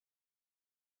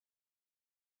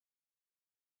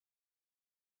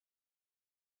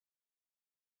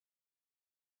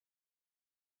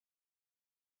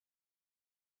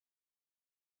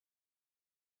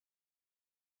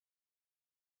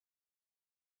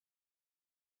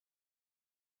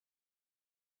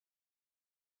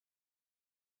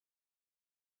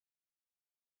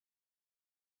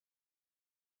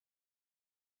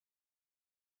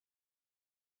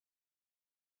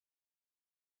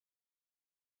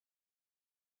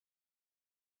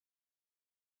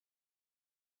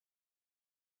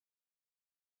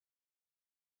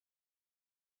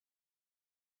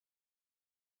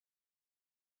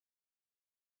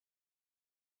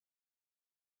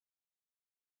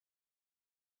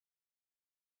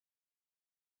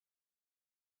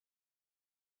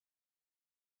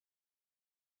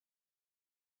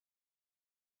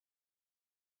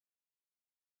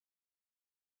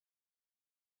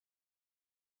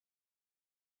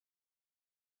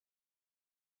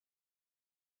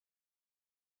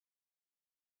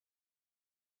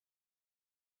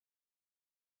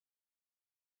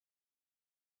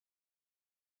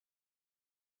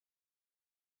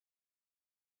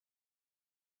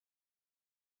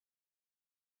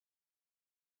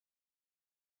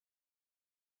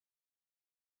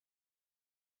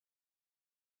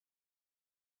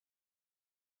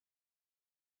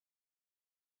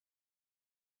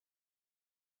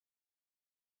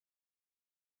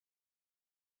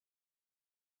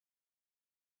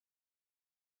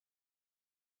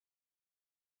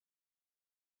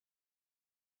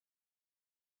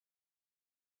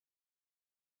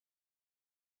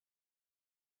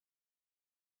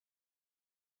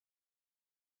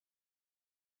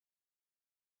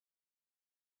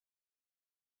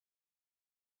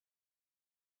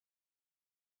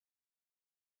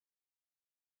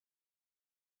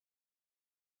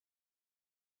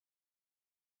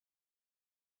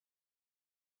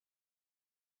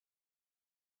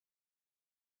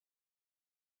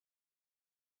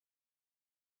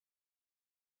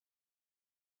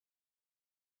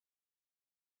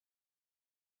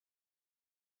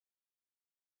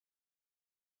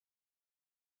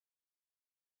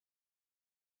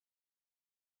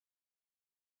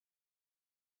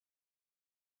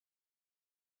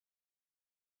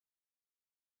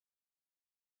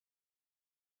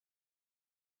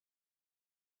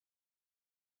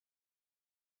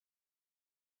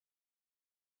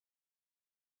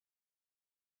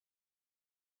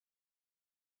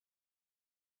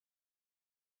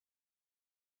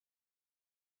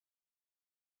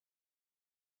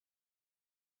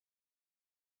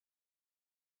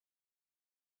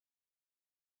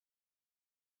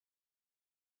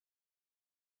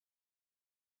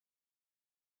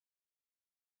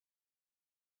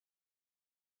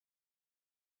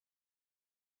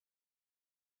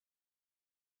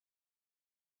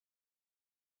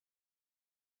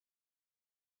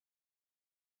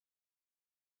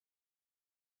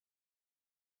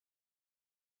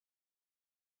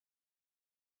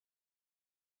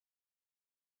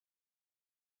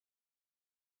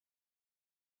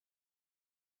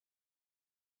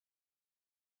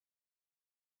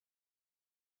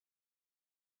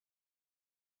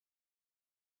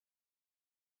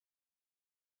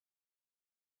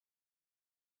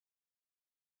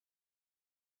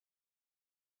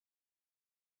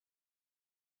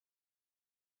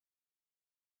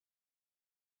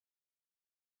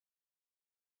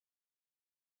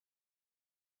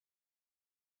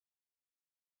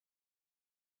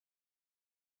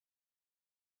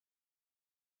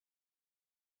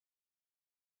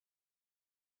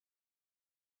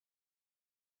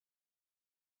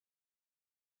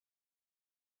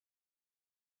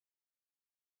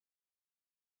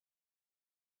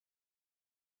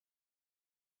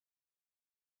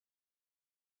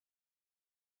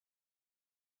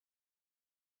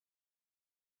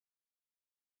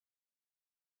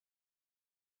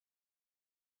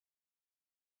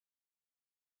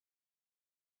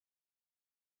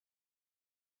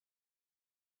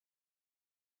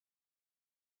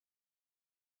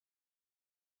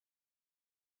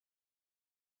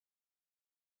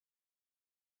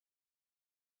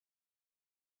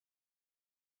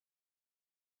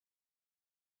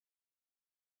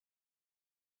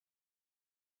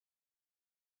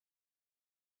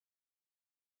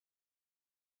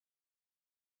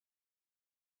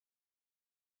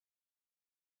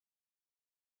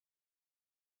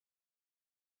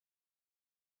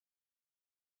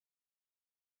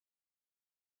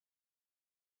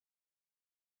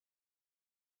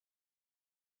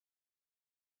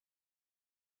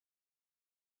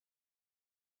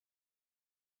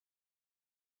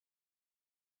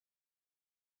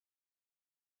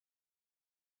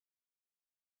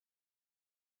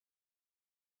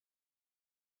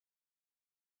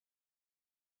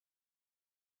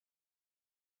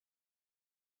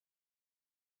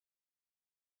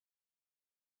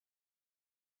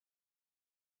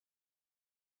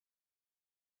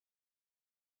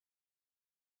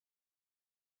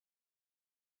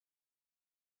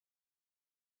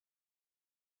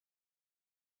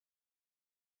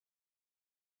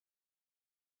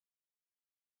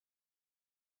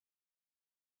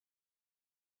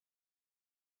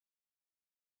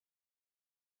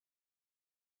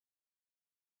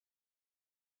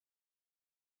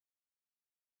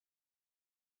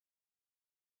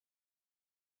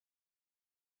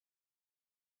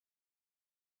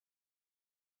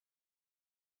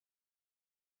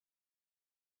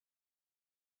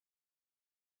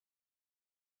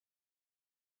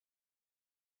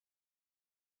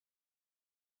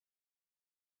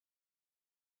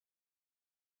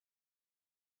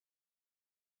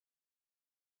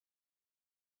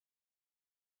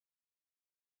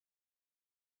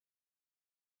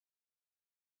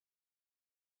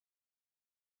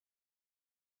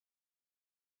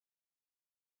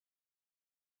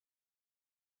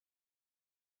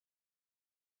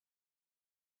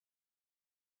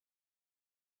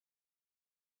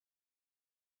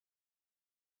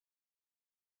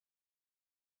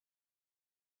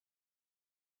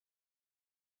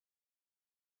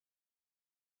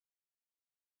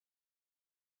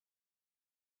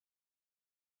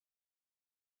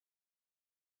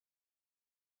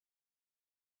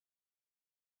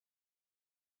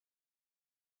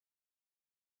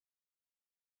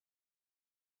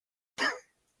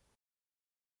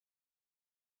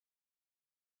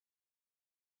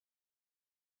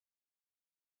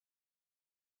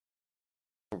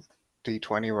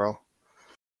D20 roll.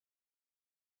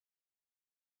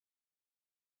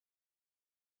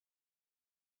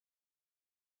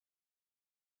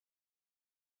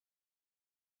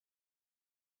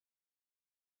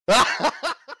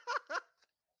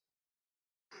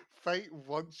 Fate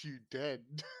wants you dead.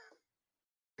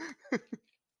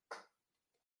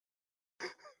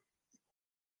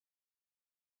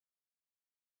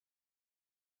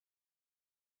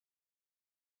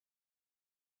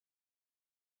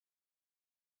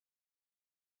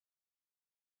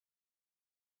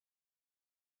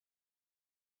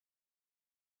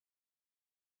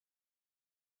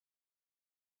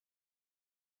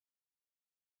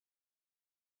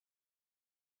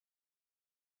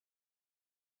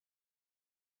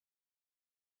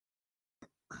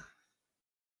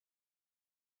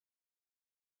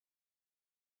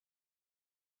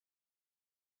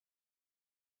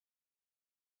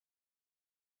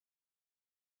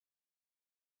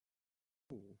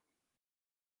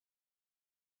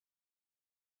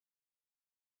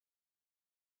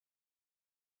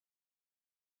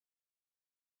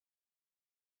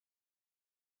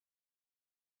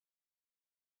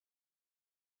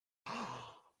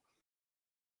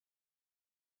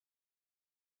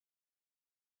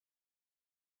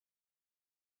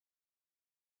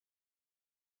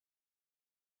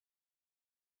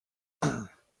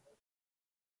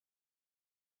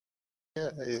 Yeah,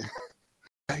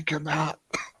 take him out.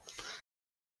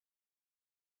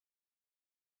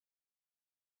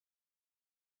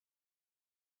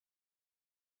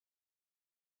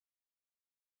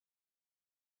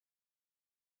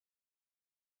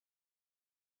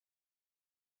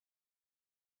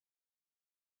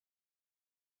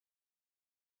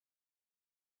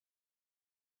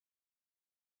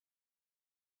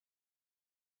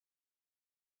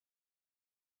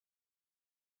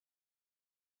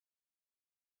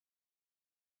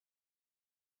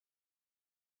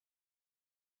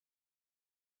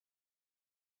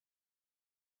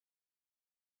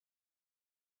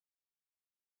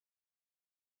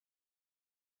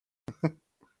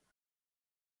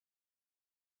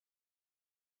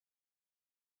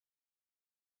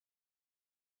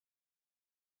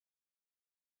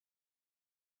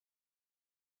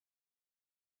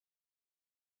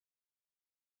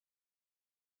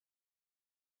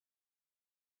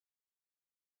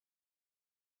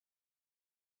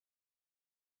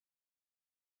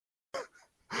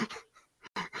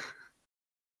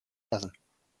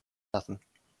 Nothing.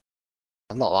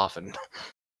 I'm not laughing.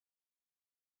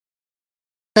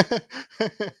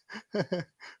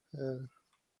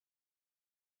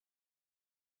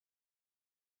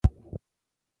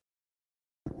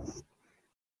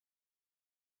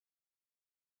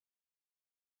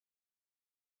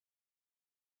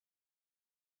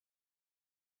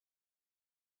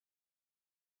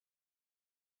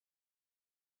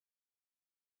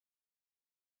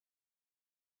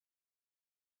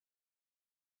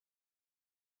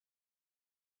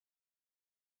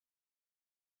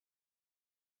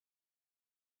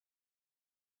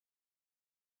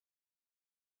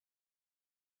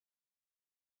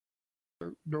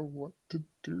 Don't know what to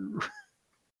do.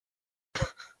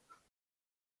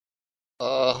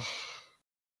 Alright.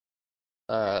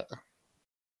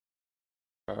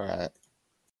 Alright.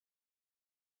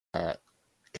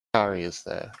 Kari is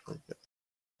there.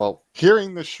 Well,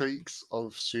 hearing the shrieks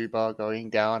of Suba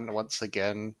going down once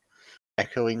again,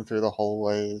 echoing through the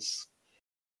hallways,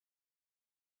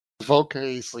 Volk can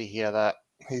easily hear that.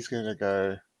 He's gonna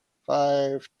go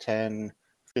 5, 10,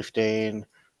 15.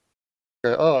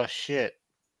 Go, oh shit.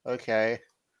 Okay.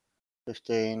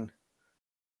 15.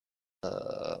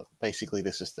 Basically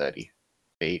this is 30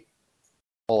 feet.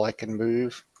 All I can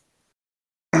move.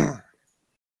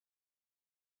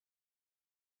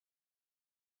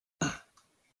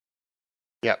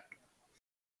 Yep.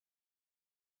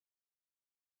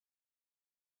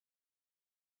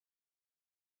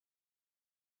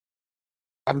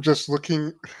 I'm just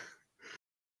looking.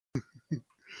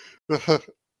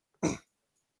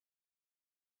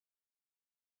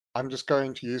 I'm just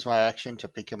going to use my action to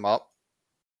pick him up.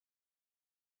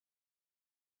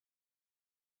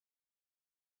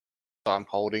 So I'm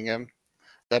holding him.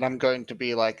 Then I'm going to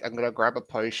be like, I'm gonna grab a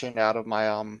potion out of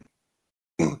my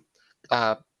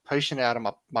potion out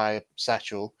of my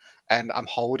satchel, and I'm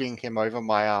holding him over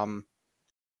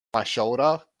my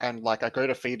shoulder, and like I go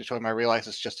to feed it to him, I realize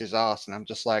it's just his ass, and I'm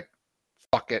just like,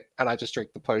 fuck it, and I just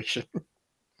drink the potion.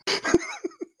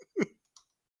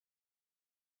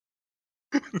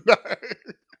 No.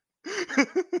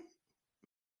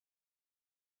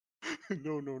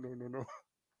 No.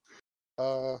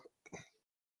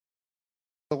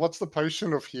 So what's the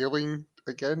potion of healing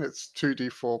again? It's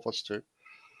 2d4 plus 2.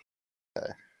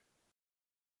 Okay.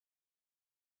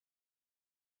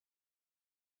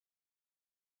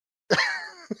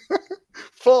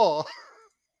 Four!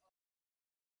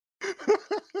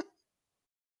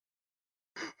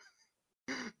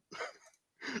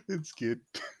 It's good.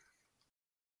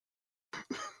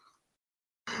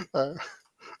 Uh,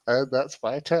 and that's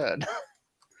my turn.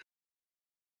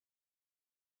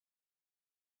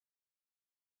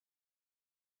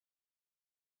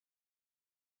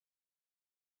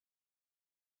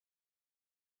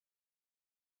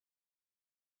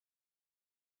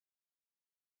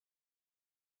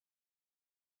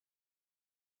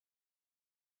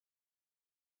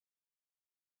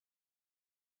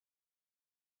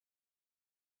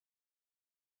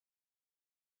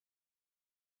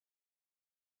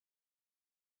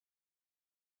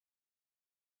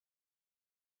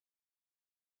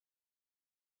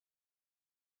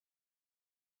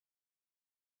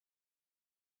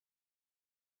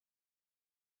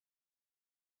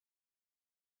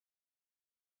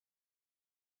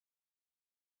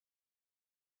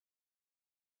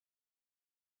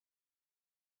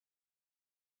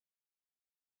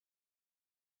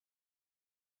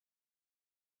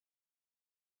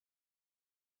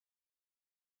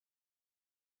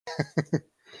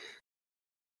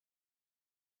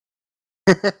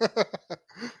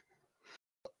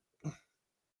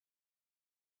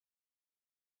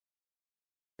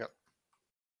 Yep.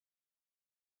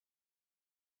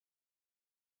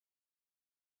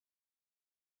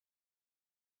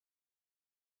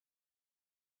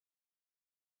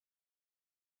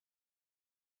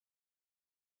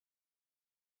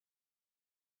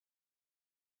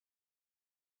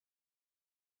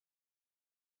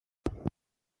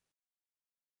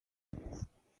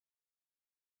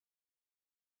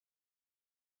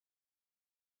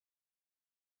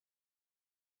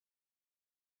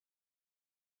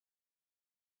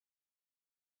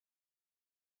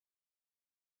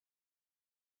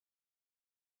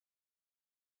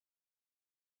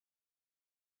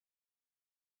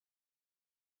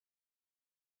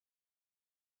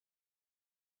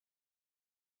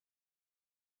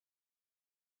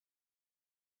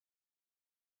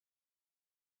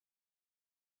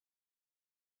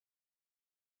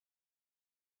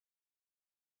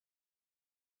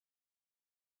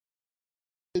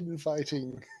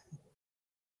 Infighting.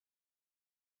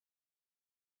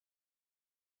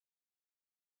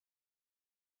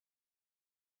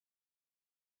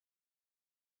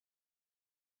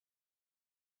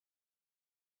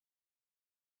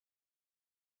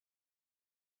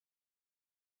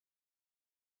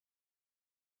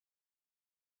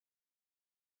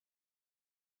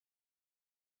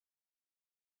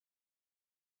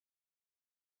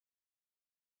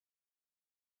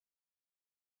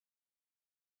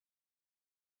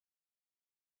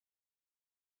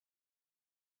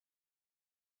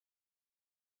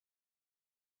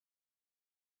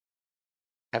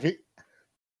 Having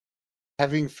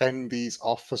having fend these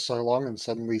off for so long and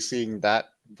suddenly seeing that,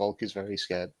 Volk is very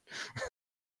scared.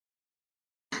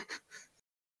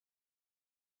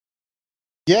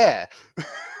 Yeah,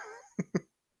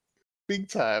 big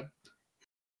time.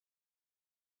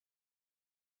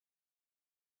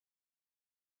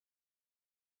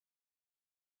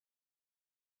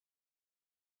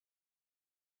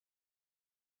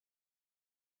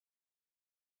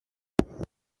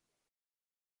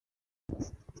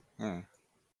 Hmm.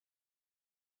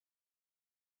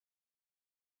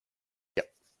 Yep.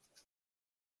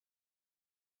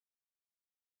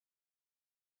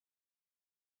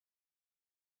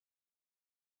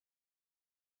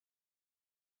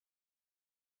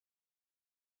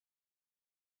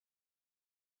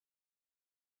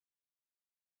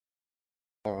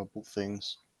 Horrible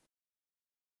things.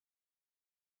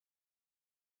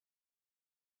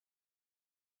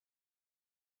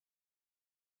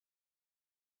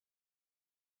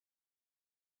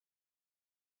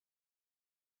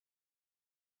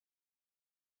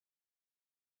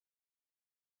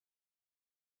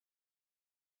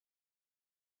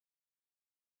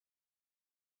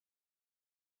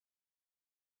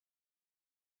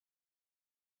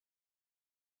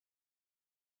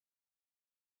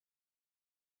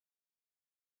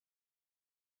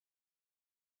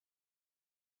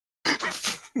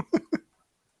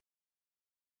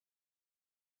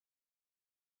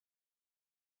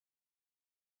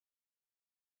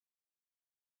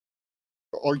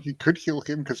 Or you could heal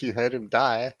him because you heard him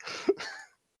die.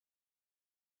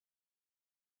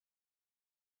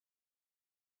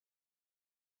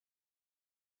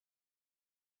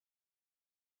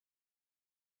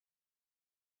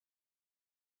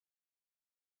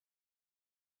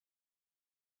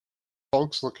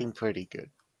 Fog's looking pretty good.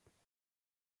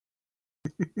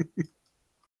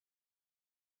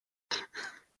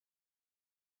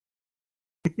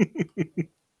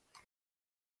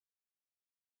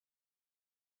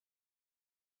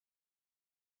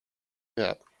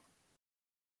 Yeah.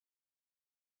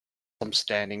 I'm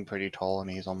standing pretty tall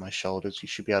and he's on my shoulders. You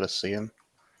should be able to see him.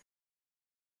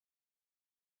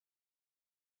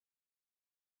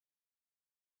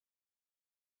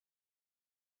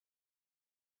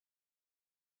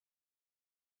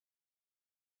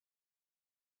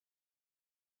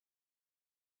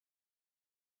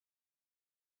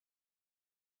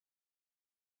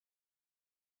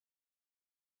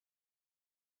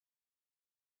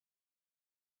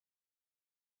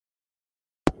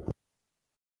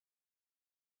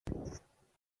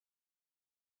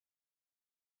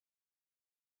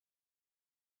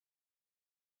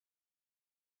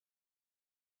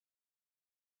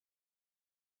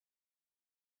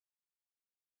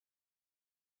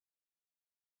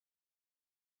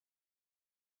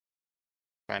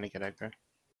 Trying to get aggro.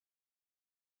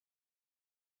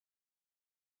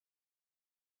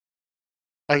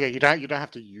 Oh yeah, you don't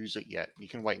have to use it yet. You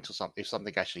can wait until if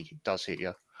something actually does hit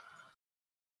you.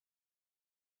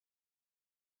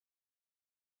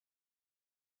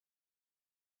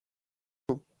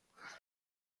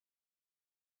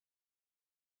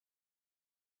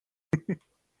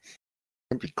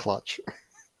 It'd be clutch.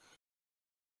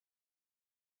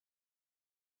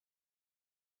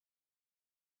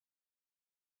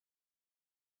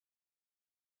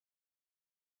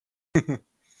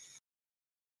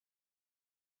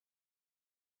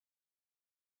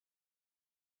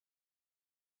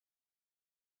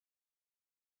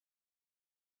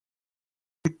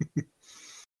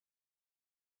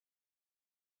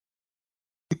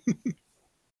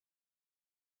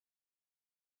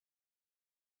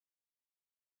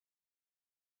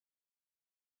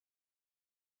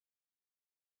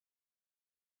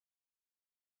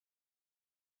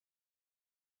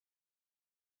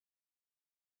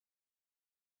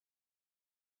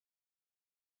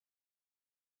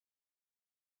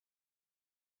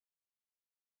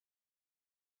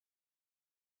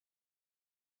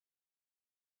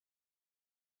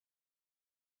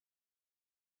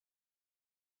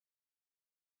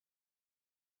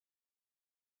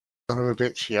 Son of a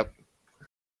bitch, yep.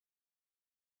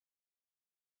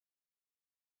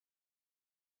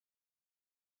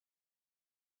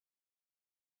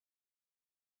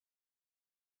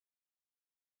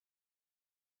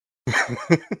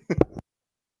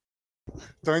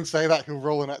 Don't say that, he'll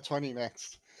roll in at 20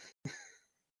 next.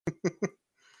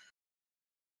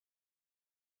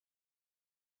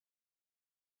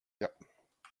 Yep.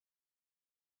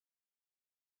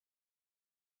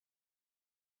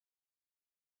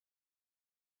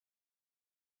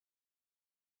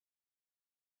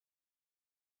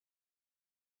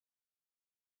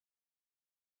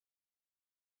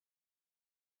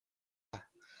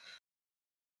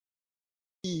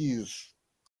 Jeez.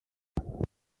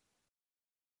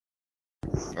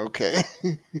 Okay.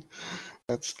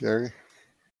 That's scary.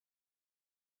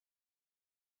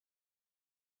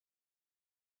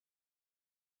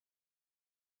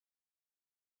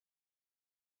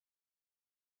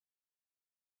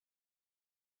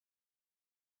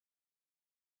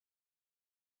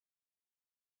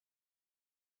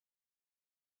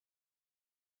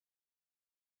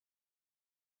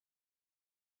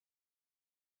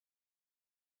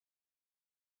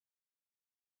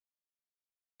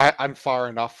 I'm far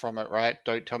enough from it, right?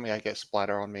 Don't tell me I get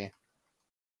splatter on me.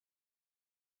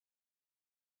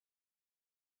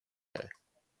 Okay.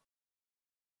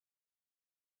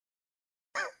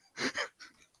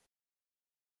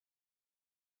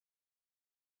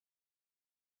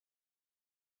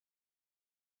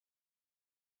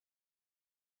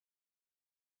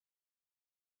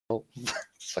 Oh,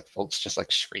 it's like folks just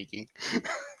like shrieking.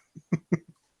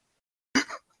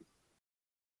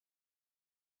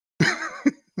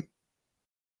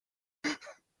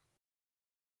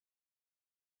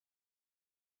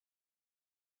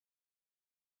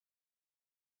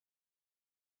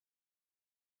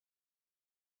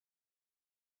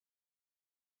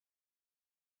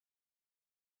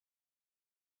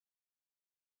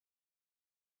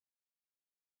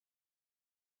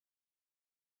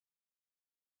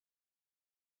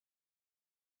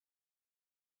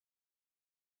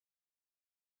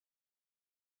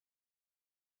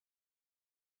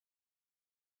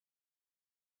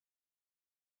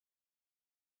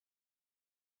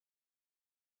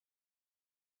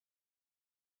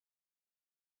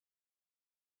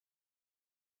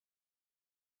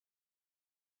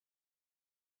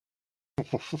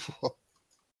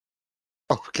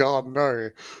 Oh god, no.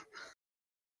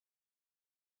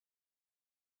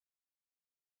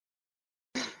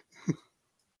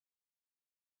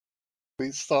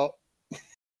 Please stop.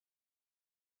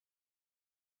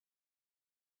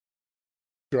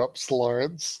 Drops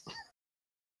Lawrence.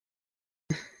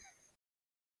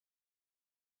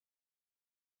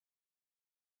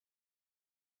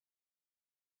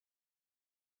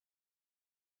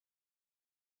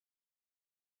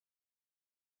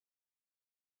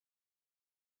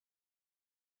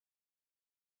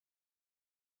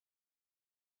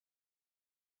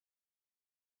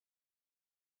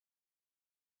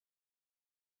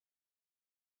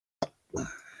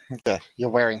 Okay, you're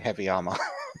wearing heavy armor.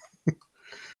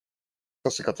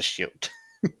 Also got the shield.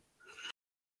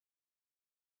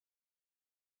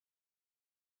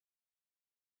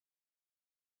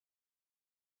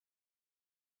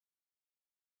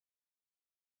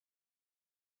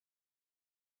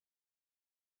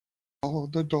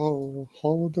 Hold the door,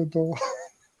 hold the door.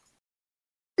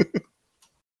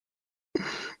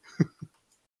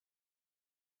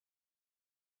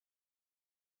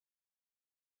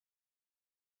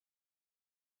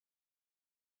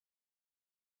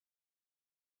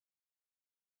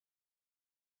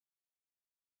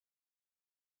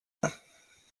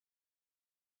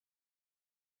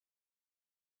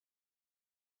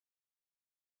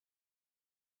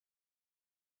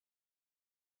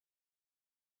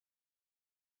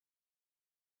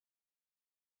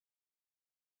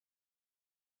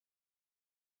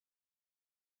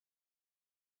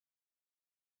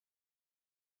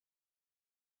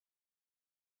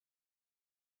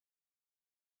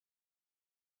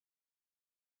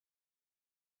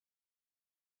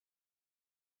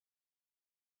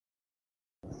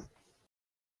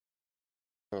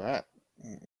 Alright.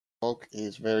 Hulk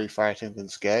is very frightened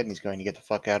and scared, and he's going to get the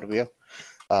fuck out of here.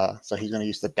 So he's going to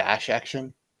use the dash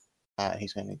action.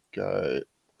 He's going to go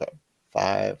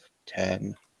 5,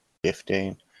 10,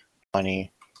 15,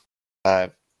 20,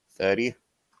 30.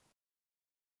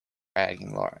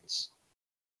 Dragging Lawrence.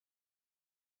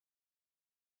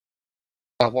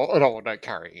 I don't want to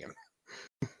carry him.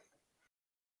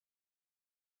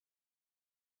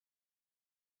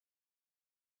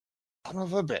 Son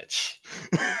of a bitch.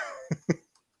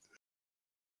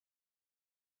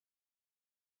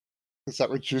 Is that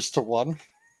reduced to 1?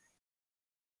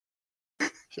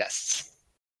 Yes.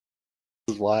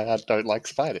 This is why I don't like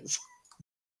spiders.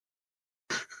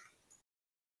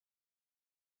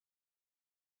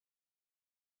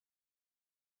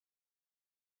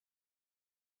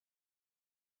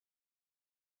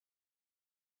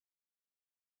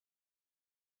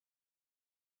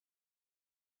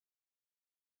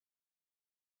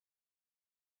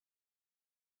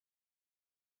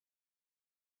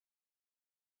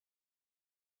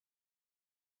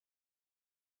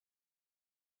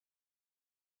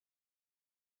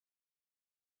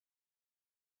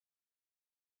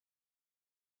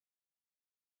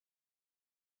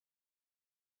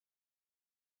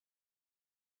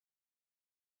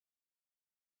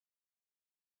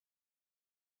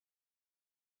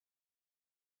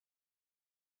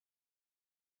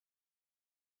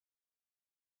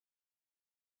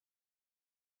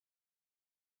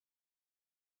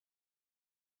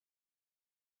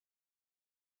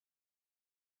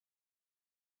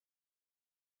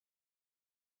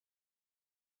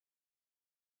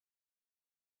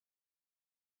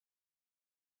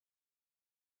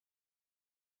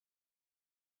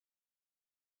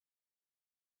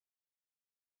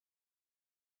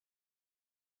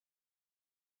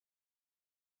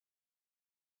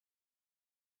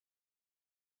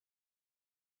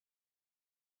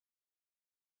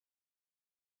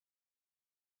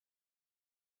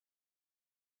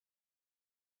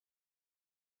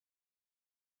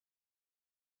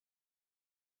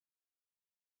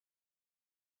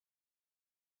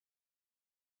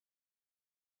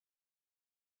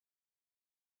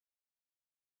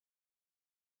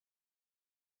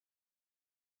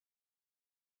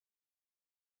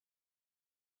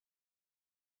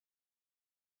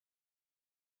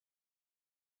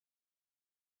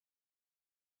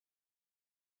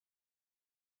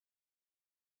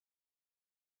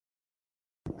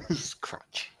 This is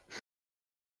crutch.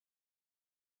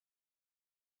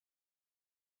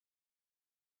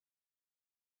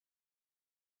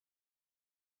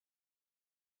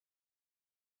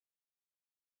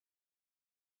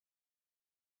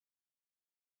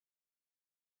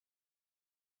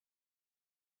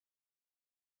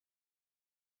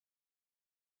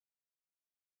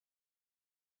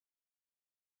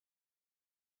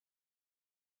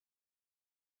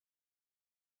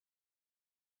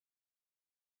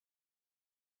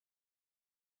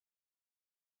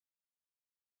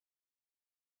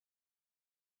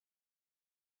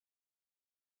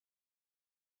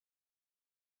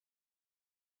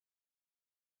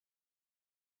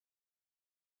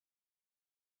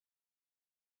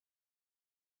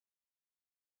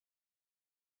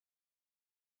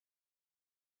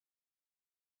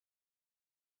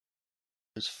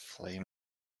 Just flame.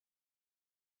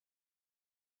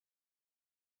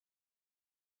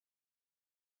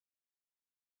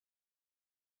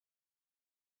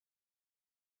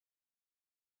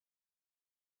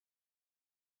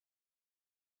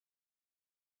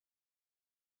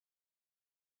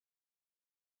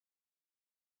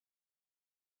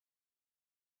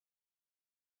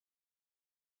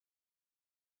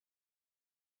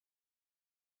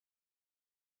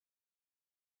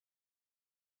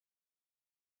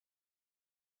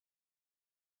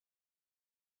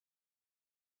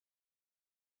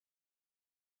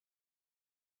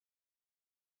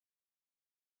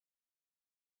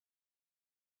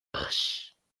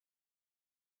 Gosh.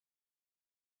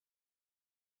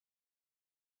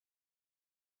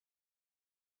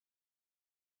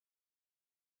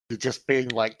 You're just being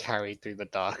like carried through the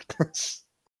darkness.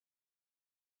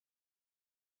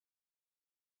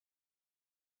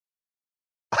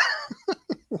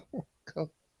 God.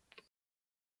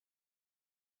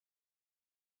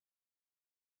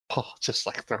 Oh, just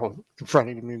like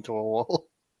running him into a wall.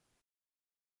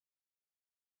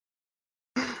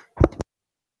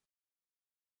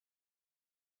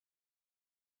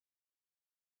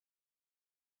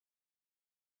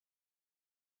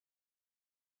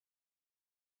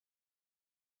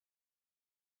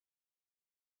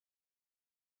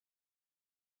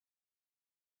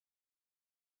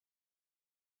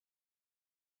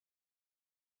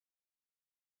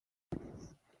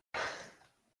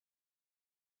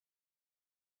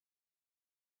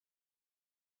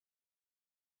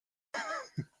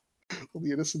 All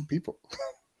the innocent people.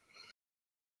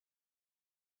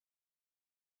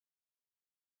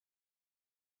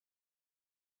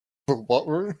 The what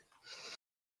room?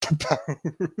 The power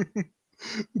room.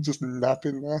 Just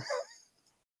napping there.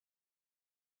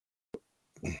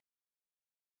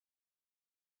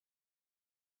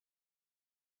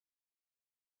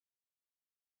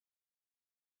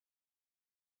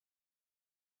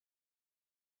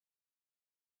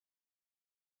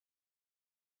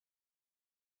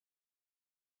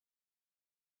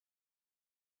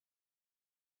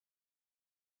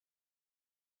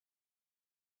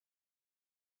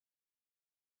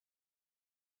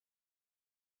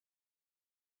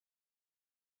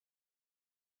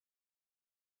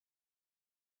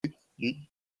 You,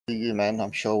 you man.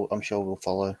 I'm sure we'll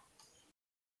follow.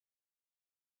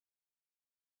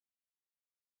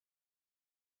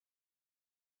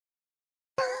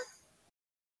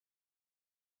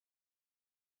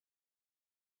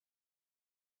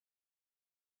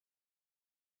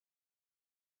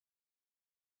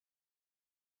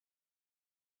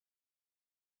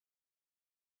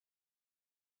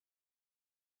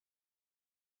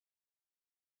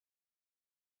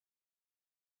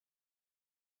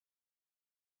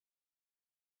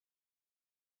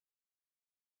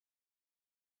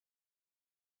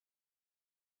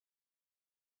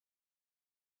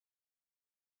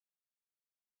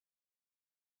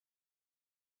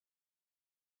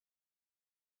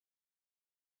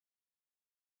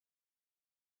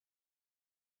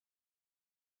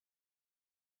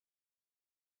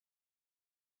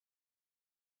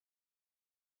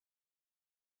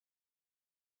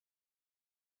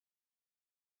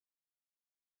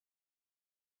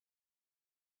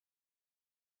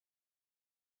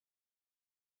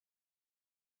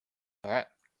 All right.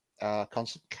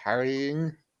 Constant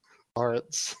carrying.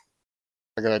 Alright.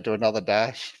 I gotta do another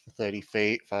dash for 30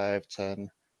 feet. 5, 10,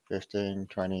 15,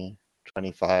 20,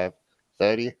 25,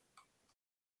 30.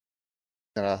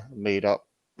 Gonna meet up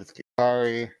with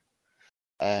Kikari,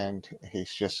 and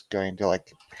he's just going to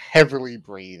like heavily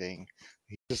breathing.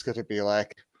 He's just gonna be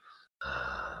like,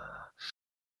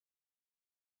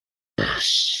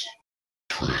 "This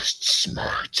twists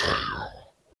my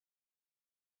tail."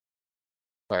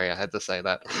 Sorry, I had to say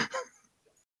that.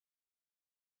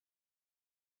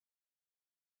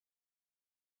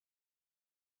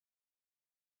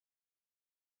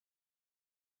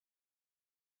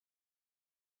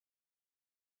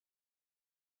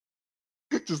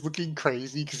 Just looking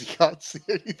crazy because he can't see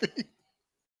anything.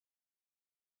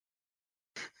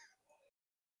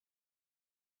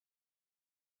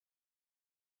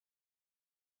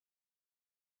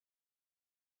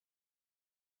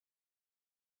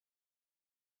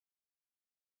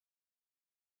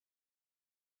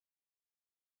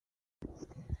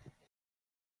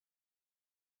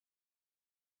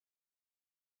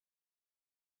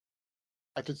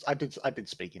 I did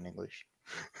speak in English.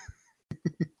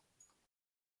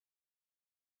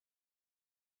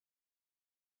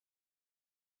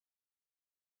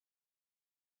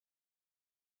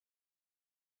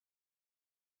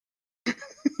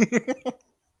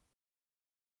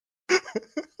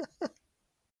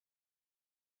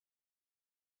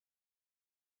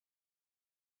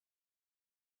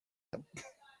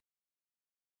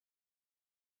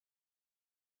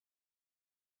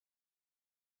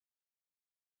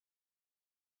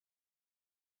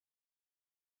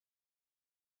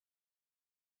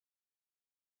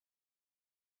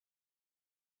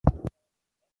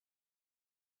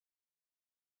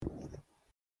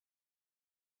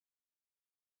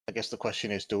 I guess the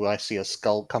question is, do I see a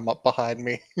skull come up behind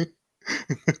me in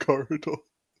the corridor?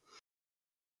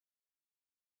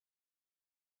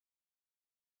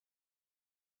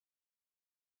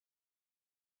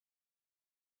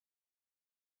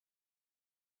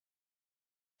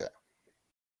 Yeah.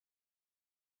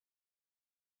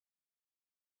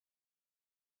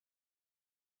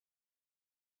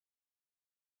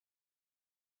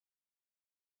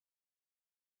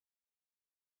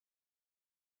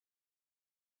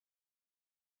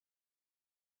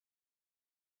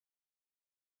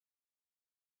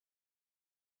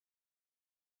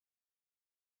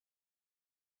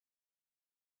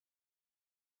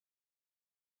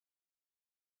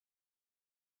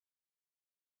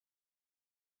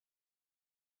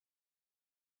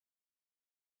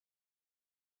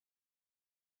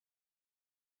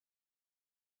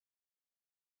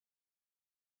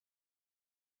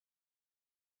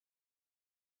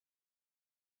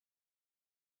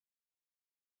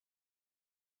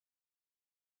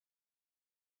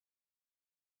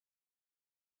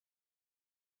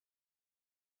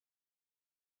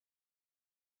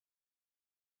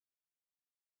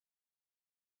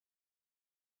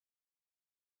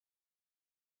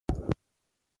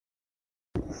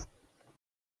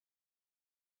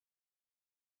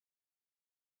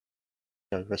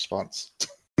 No response.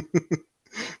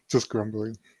 Just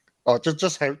grumbling. Oh,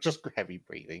 just heavy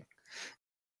breathing.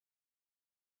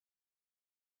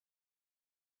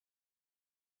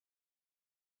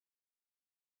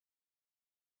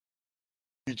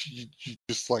 You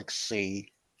just like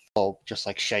see Bob just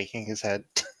like shaking his head.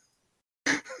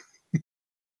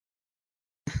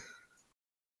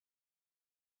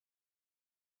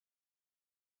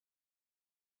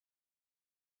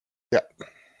 Yeah.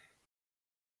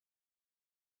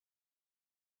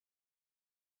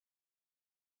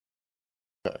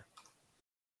 Okay.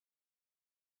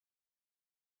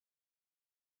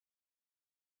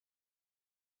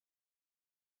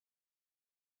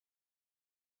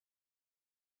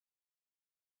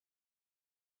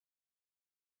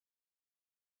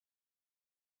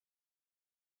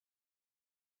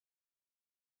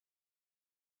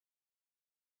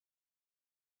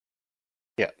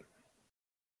 Yeah.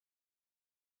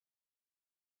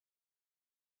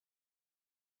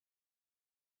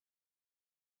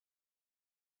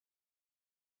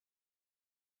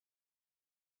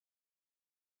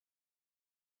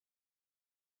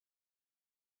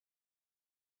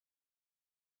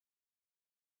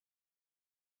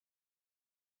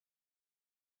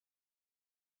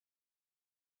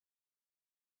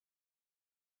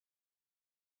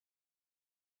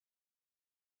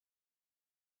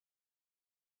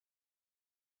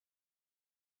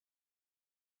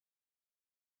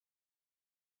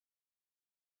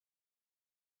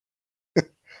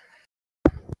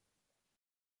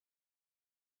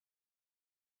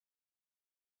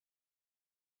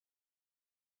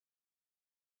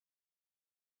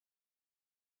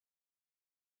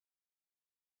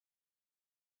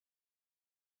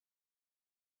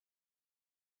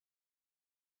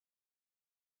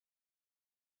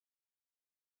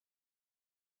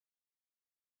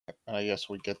 I guess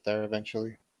we get there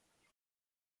eventually.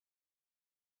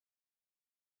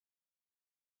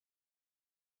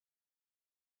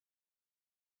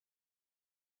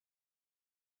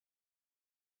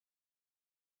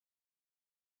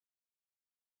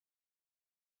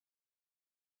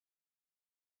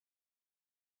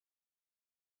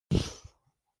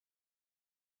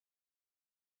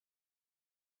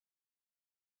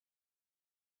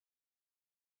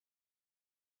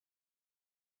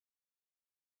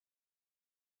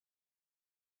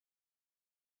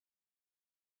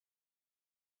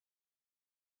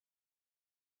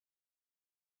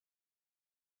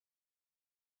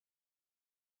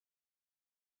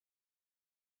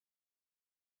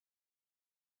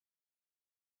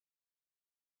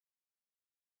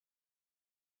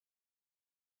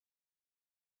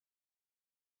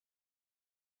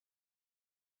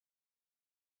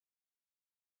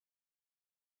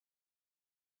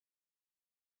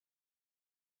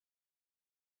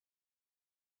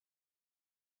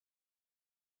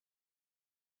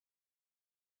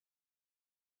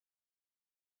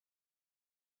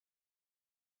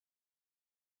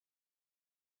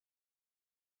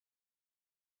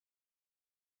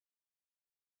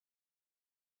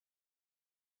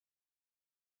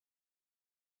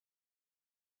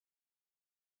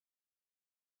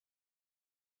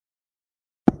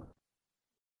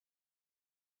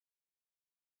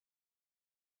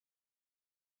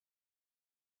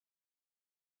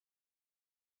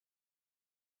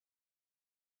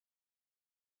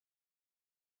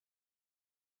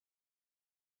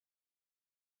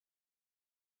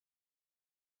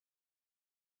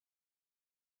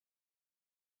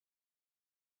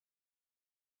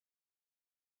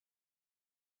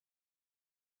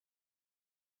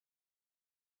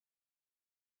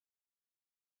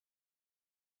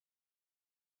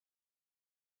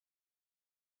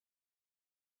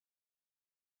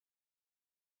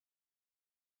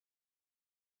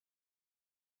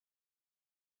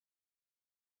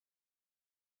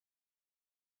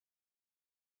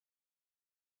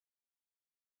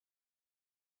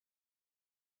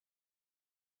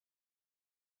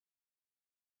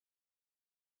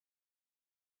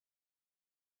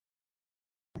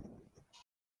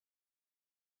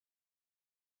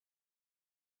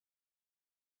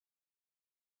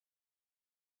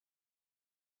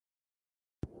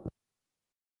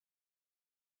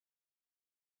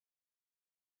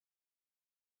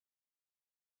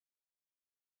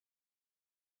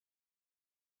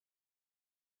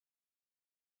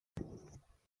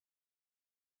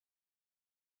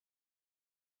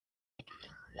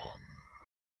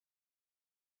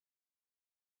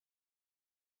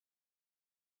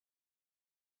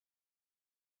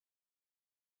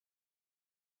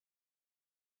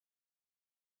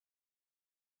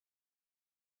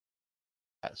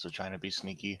 So trying to be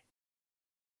sneaky.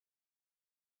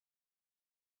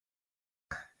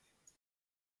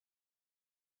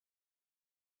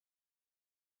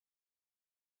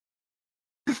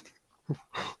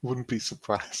 Wouldn't be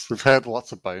surprised. We've heard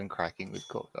lots of bone cracking with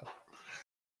Corker.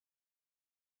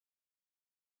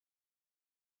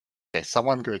 Okay,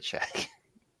 someone go check.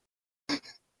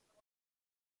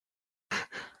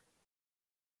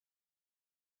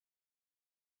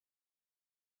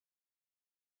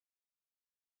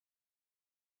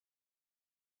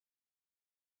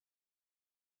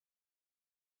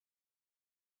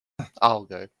 I'll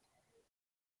go.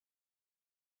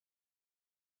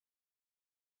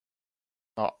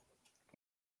 Oh,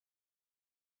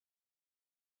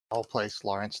 I'll place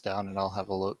Lawrence down and I'll have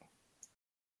a look.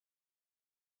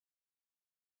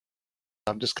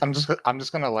 I'm just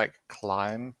gonna like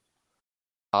climb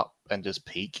up and just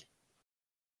peek.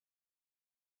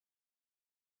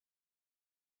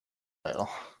 Well,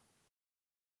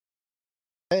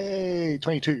 hey,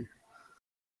 22.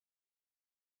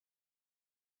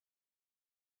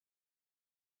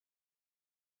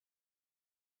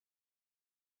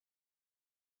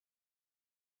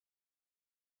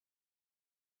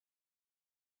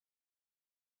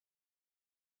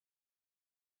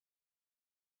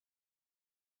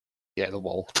 Yeah, the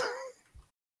wall.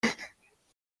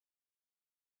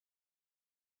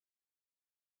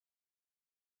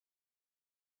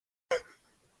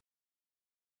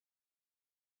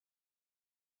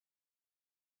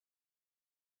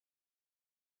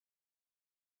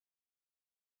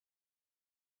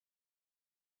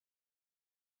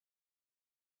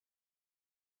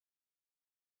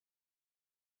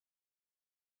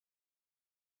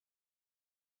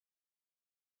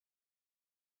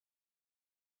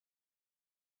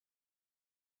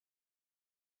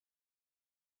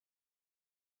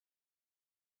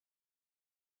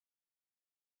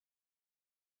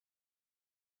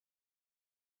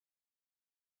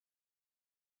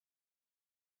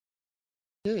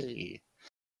 Hey.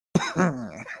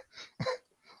 I'm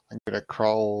gonna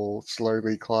crawl,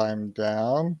 slowly climb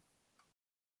down.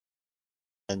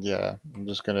 And yeah, I'm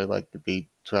just gonna like be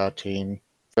to our team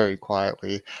very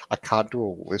quietly. I can't do a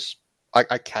whisper.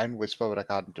 I can whisper, but I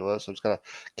can't do it. So I'm just gonna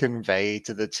convey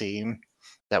to the team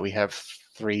that we have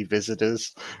 3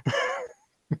 visitors.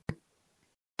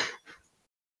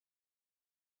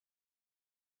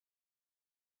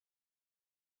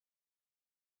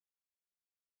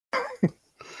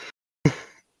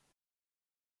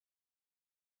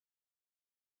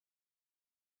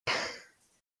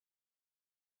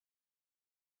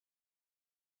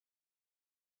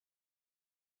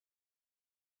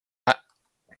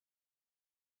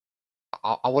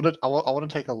 I, I want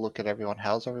to take a look at everyone.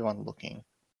 How's everyone looking?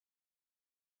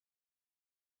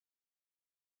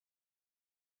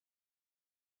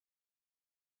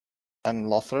 And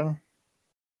Lothran?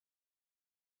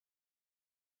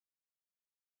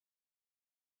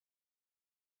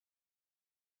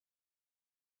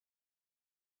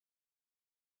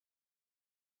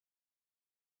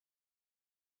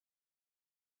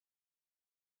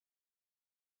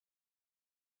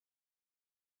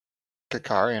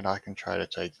 Kakari and I can try to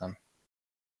take them.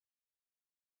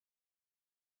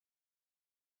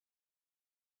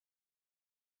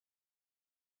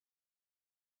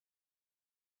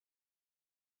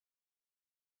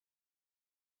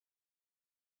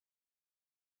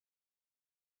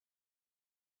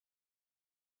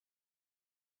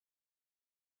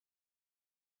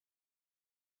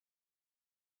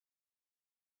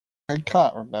 I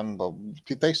can't remember.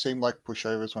 Did they seem like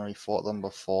pushovers when we fought them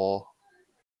before?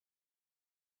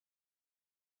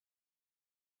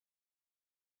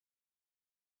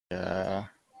 Yeah.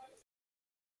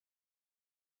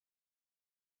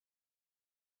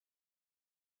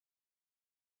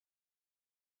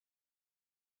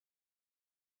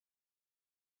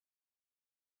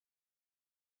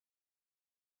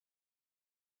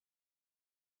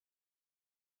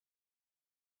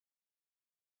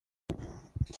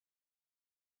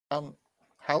 Um,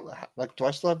 like, do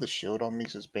I still have the shield on me?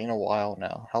 'Cause it's been a while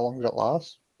now. How long did it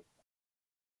last?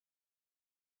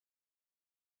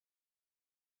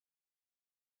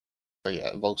 But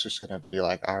yeah, Volk's just gonna be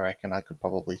like, I reckon I could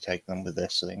probably take them with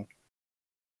this thing.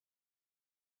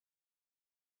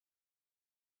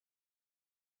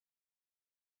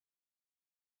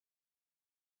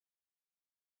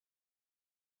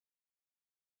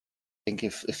 I think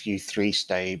if you 3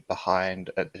 stay behind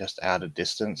at just out of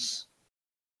distance,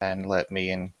 and let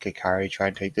me and Kikari try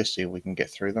and take this, see if we can get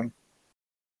through them.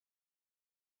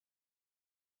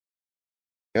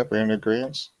 Yep, we're in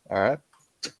agreement. Alright.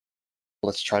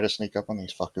 Let's try to sneak up on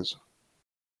these fuckers.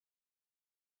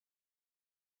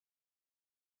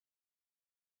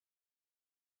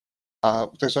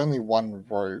 There's only one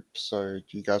rope, so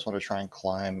do you guys want to try and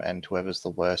climb, and whoever's the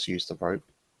worst use the rope?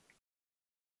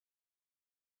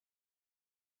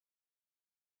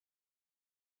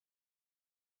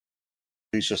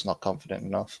 Who's just not confident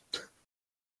enough?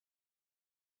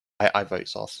 I vote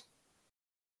Sauce.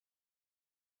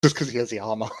 Just because he has the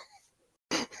armor.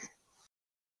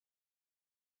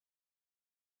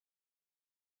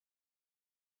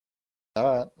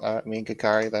 Alright, me and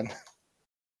Kikari then.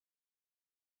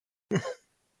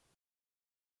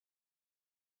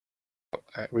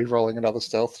 Alright, we rolling another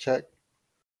stealth check?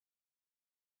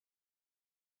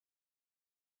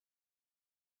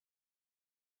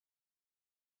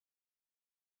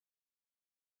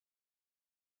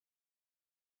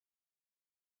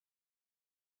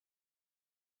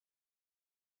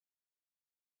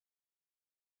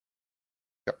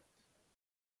 Yep.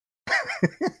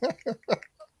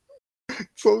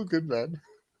 It's all good, man.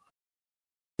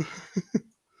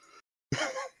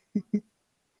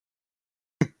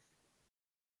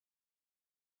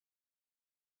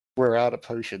 We're out of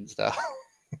potions now.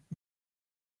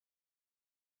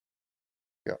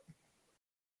 Yep.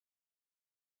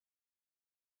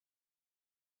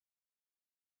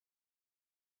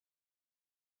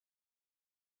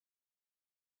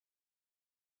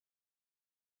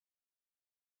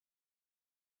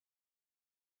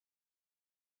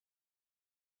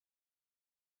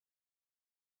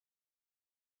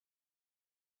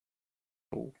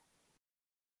 Ooh.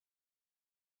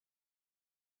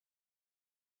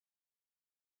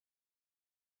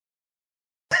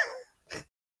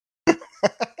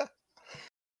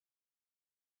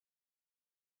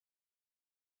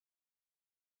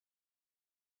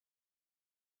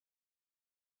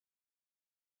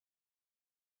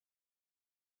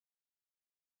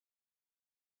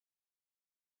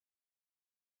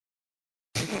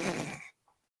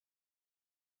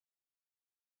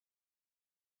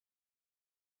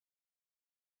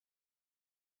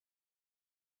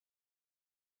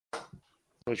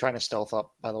 We're trying to stealth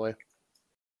up, by the way.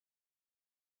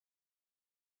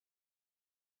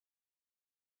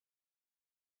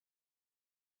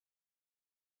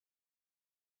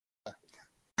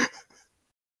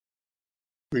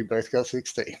 We both got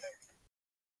 16.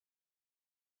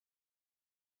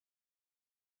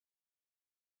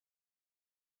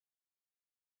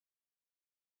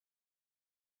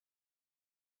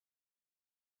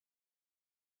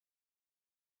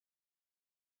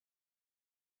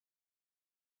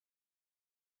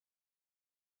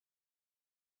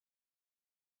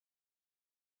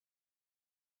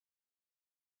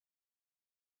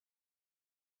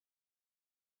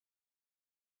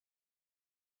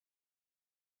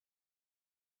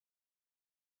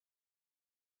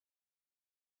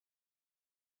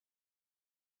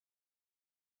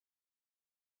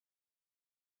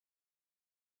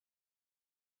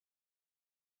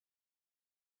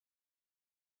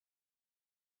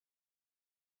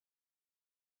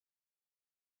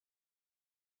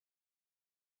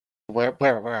 Where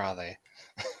are they?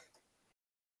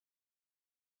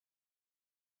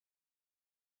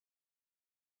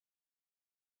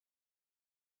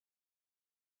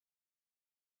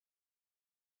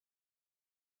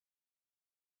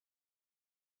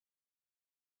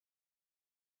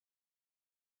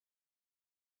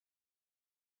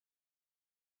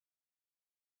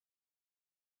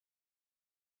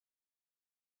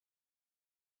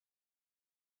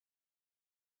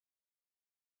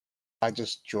 I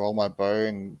just draw my bow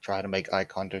and try to make eye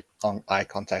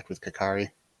contact with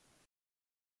Kikari.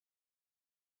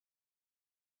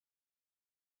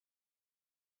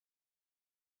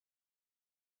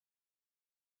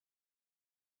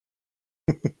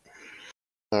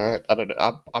 Alright, I don't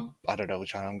know. I don't know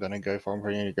which one I'm gonna go for. I'm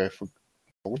probably gonna go for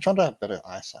which one do I have better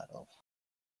eyesight of?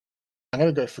 I'm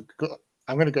gonna go for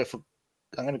I'm gonna go for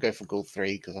I'm gonna go for Ghoul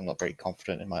 3 because I'm not very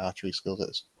confident in my archery skills at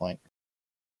this point.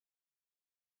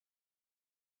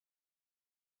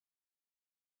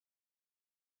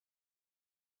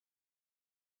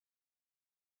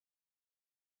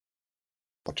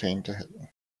 What team to hit?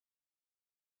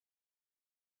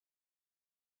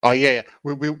 Oh yeah.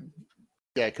 We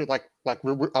yeah, could I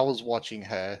was watching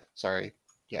her. Sorry.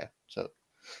 Yeah. So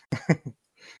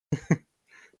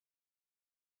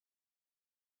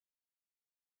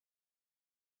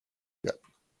yeah.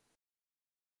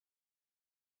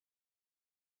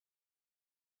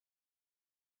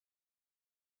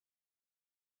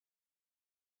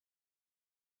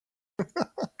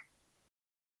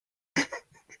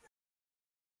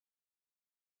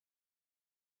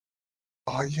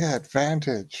 Oh yeah,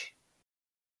 advantage.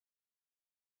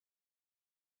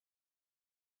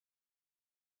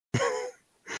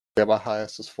 Yeah, my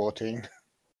highest is 14.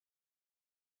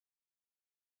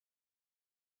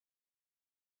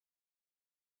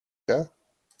 Yeah.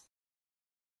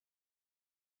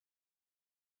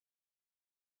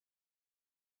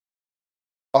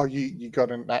 Oh, you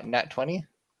got a nat 20?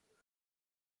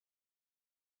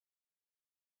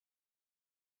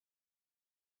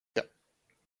 Yep.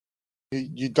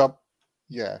 You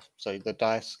yeah, so the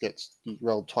dice gets, you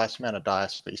roll twice the amount of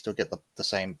dice, but you still get the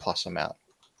same plus amount.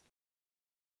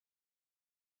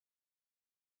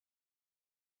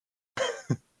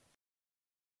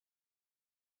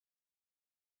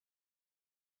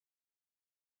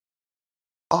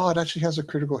 Oh, it actually has a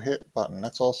critical hit button.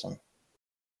 That's awesome.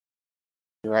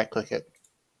 You right click it.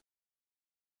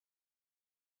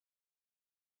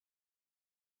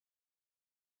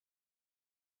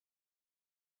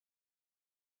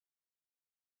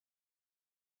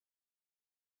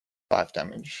 Five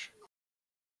damage.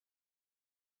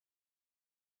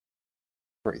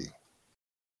 3.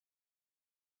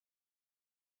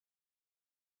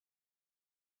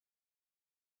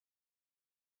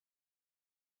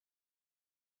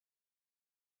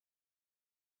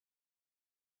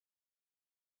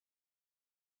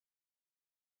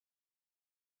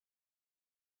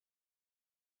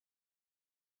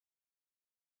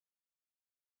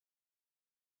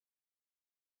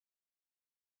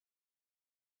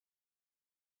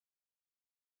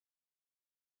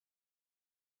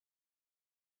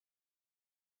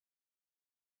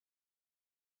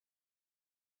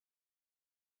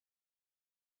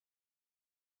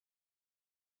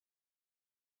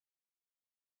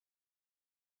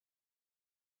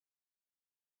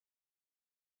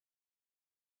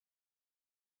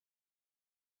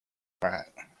 Right.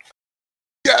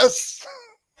 Yes!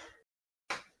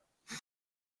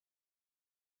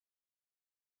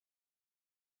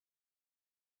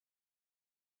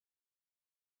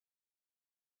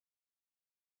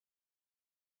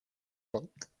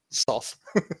 Soft.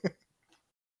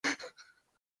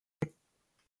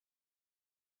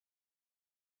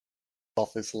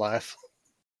 Soft is life.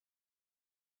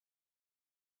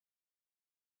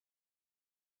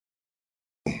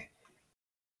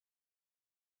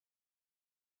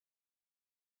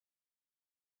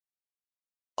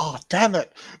 Oh, damn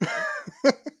it!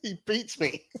 He beats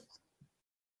me.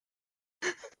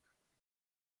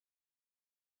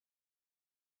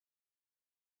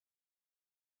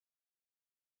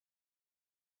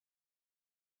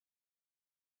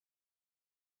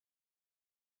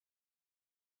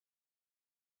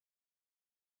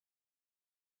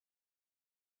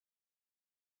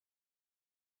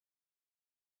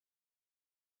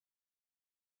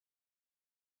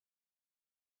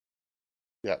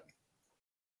 Yep.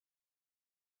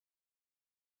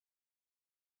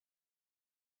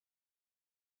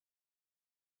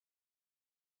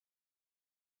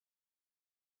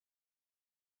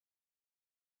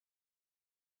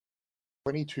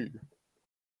 $22.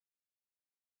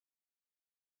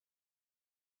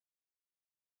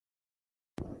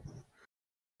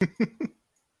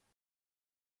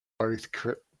 Both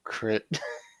crit.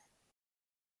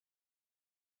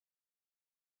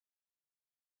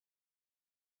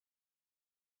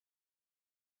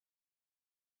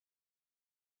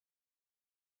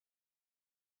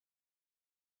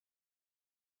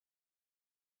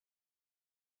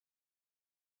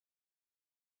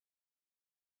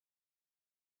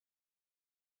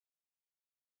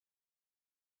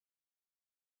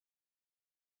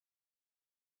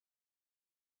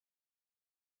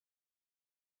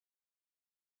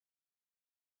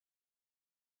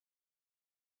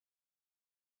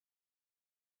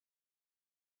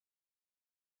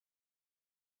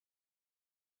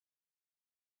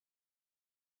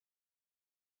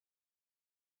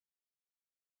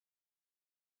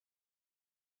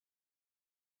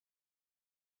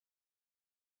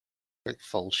 It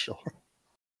falls short.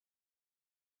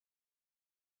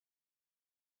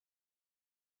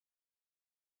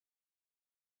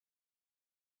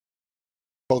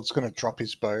 Bog's gonna drop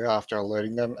his bow after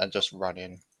alerting them and just run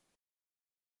in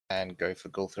and go for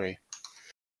Ghoul 3.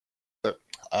 But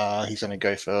he's gonna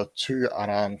go for 2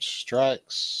 unarmed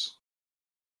strikes.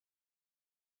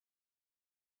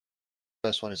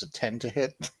 First one is a 10 to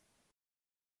hit.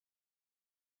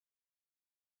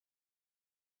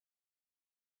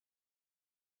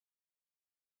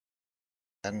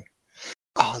 And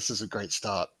this is a great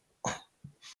start.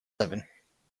 7.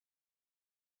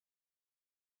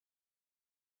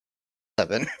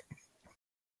 7.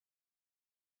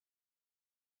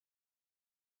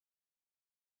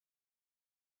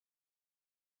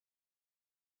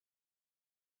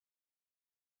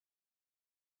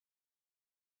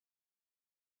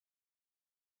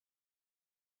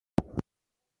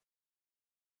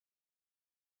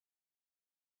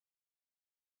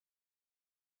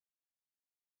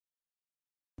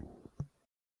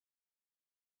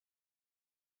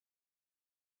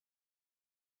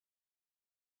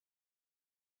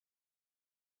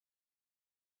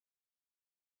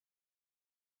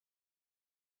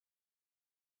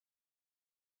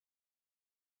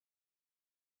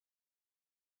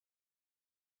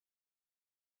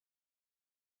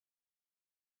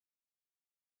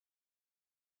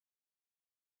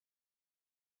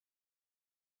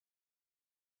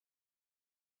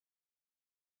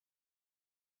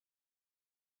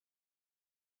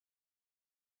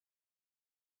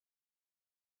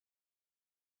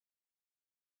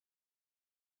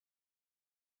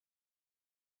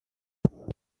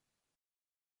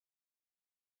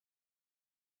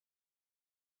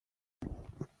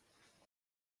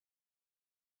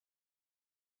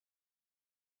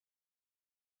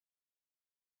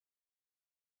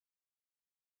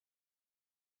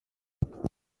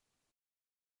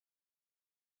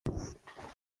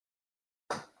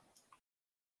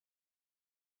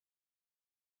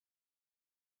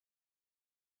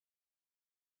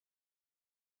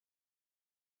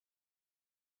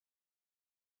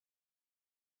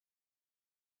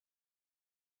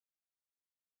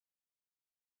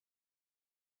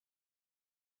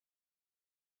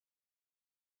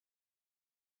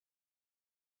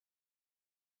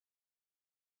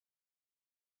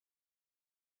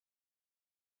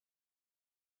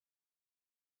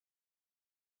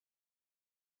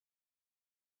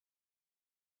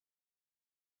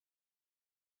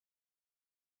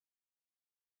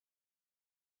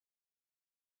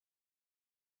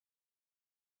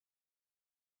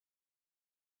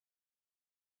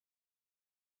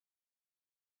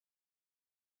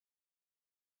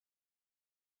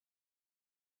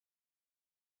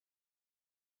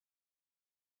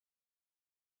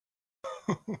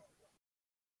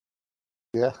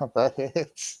 Yeah, that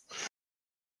hits.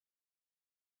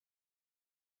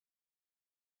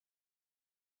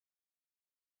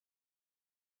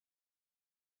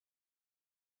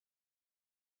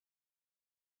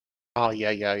 Oh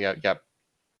yeah, yeah, yeah, yep.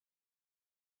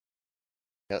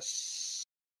 Yes.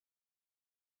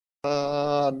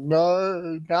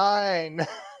 No, 9.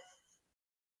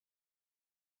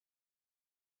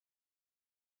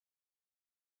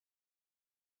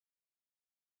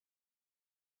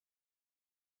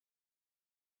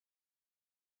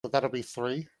 So that'll be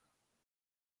 3.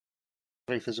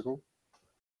 3 physical.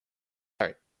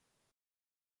 Alright,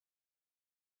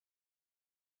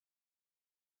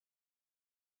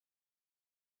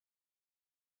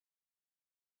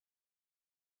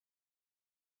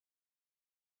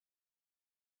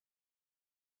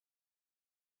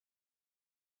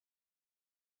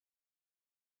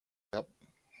 yep.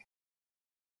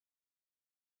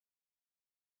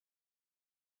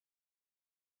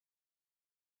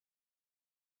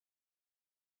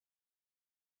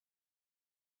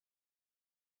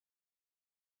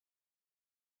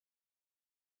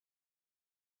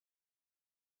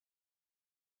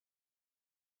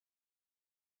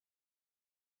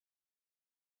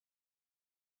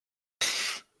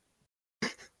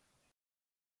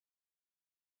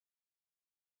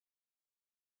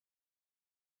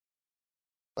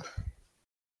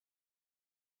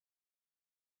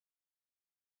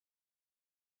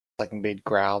 Like mid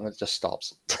growl and it just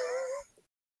stops.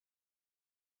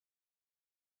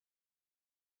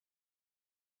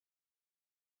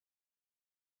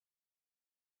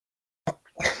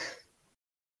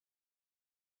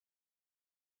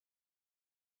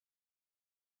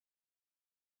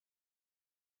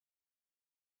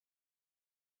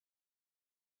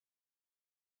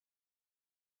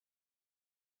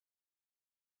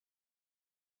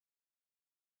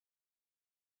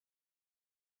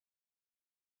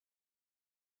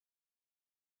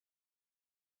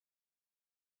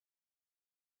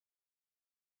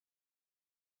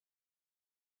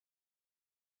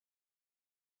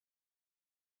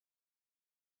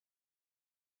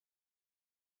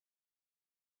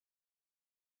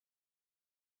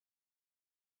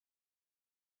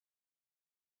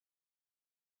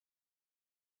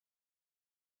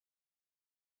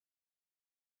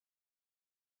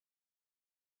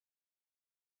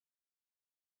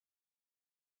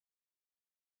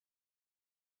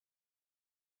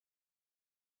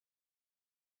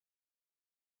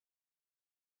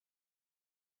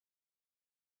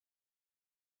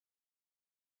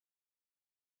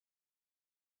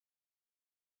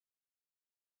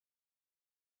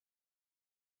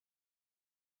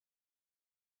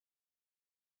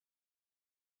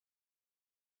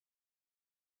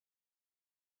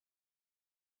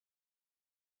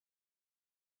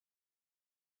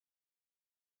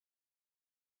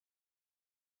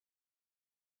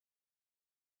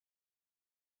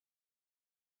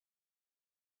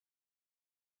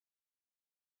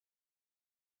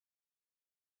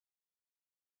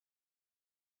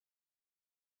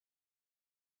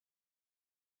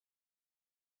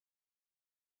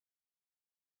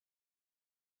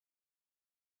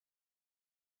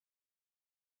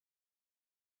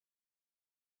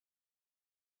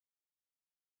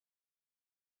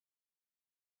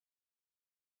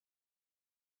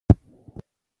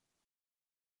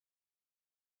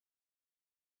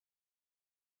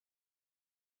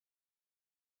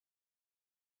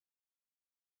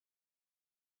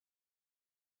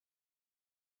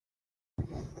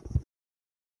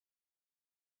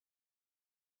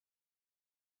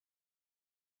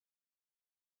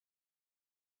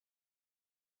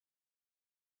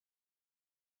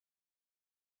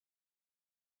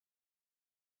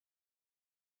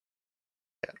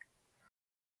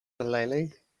 The Lele?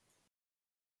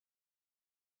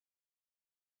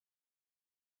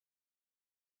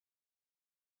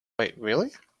 Wait,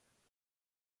 really?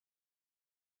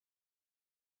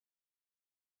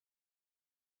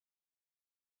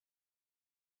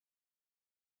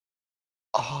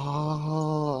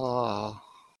 Oh,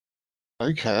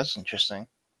 okay, that's interesting.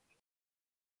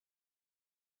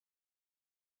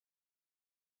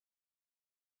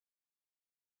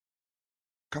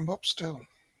 Come up still.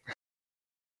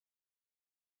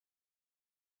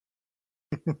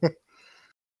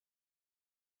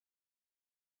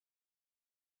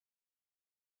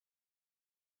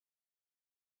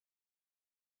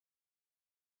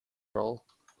 Roll.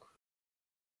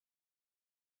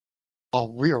 Oh,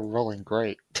 we are rolling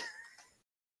great.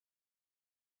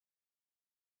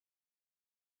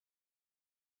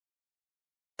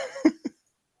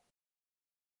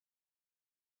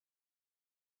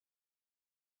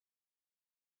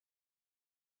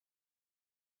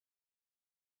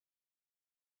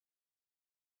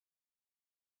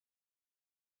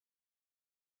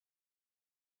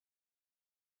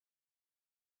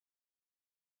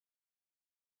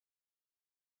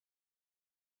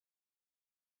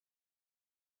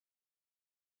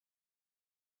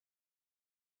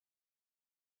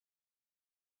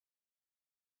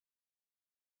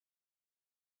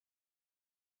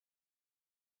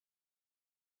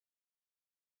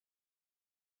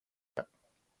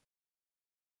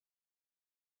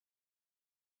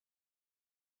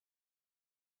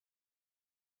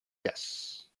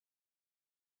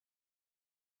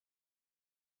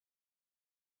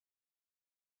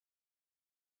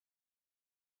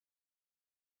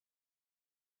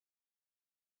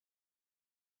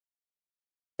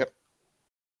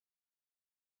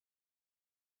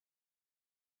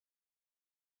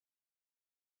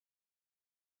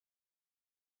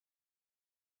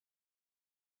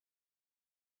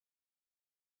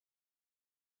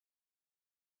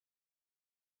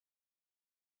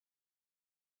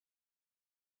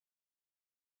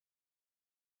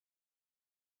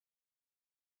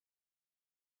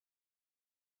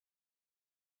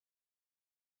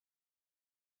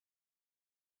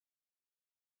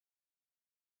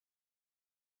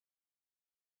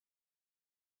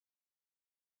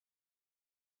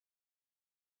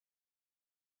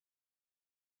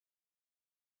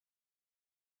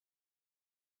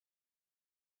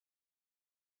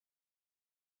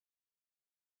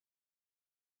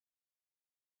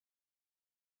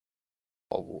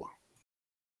 Oh.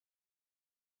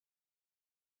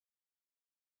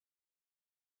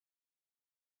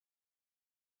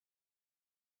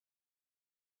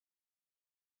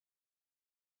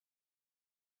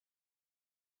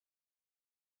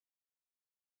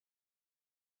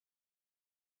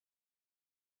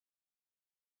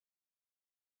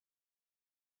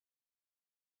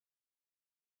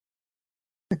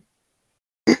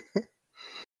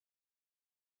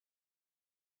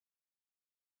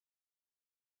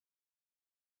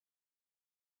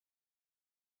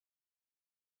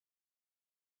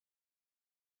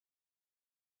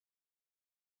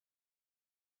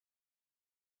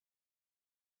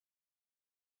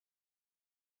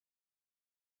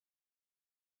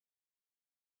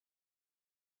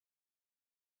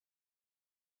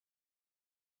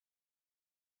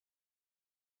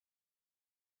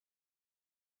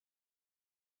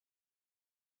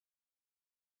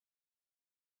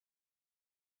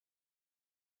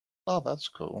 Oh, that's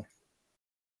cool.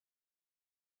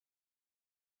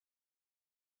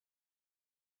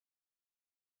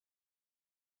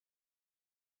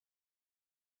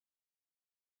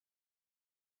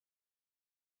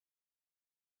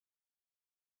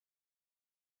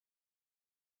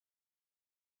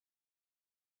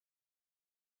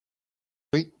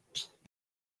 Sweet.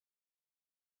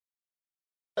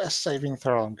 Best saving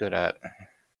throw I'm good at.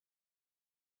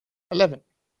 11.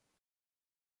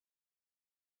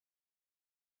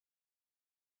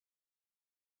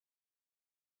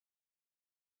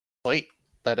 Sweet.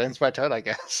 That ends my turn, I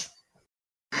guess.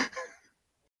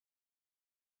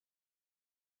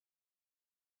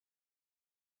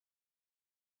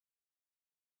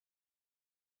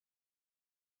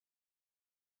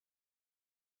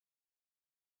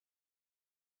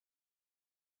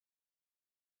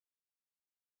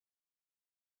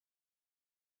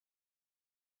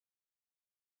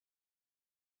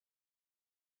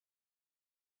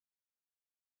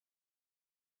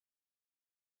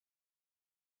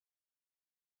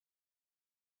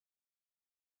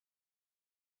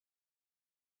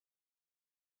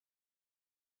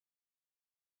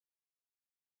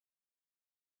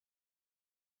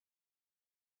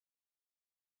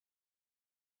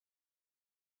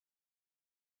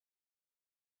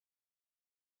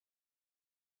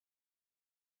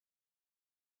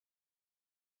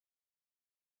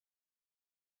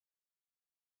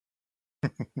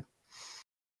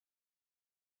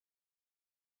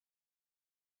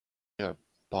 Yeah,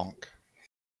 bonk.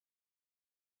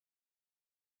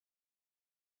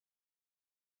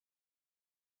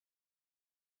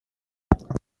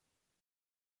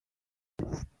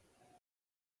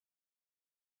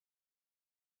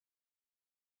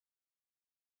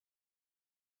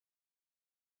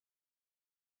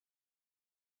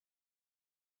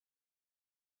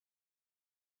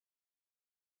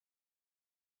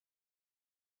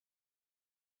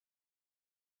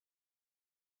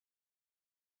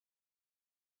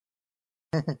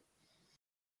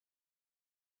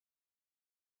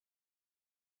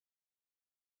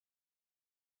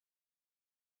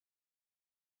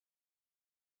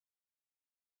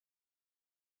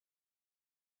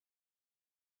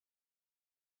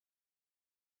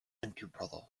 Thank you,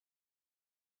 brother.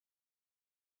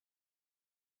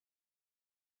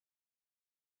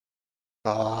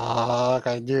 Fuck,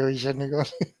 I knew he shouldn't have gone.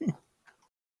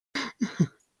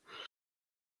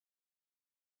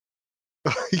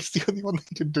 He's the only one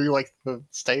that can do like the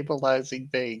stabilizing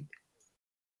thing.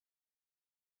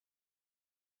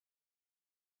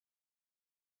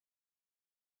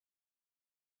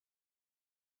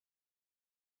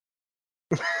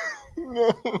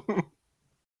 No.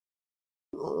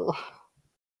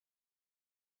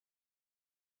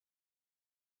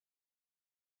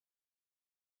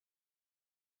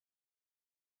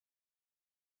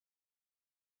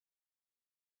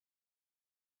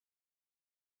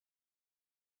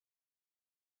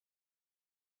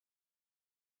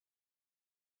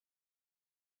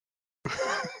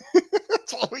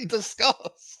 That's what we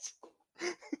discussed.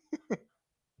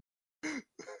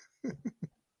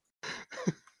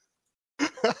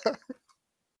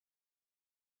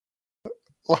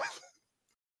 What?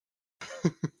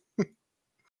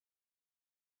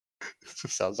 This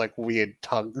just sounds like weird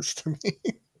tongues to me.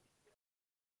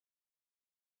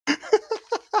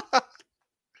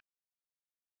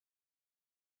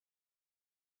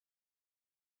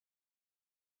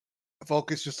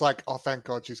 Volk is just like, oh, thank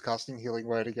God she's casting Healing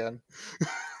Word again.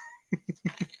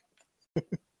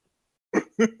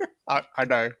 I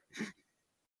know.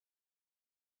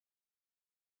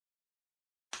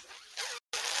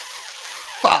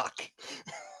 Fuck!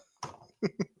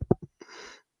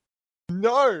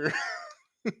 No!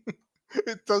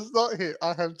 It does not hit.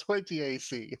 I have 20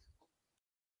 AC.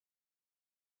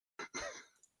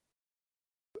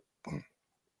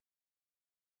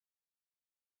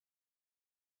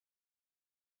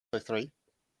 So 3.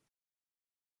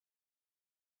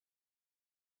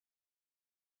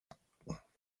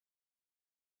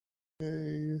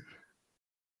 Yay.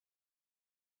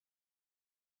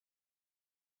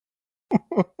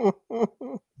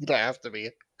 You don't have to be.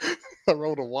 I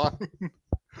rolled a 1.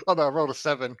 Oh no, I rolled a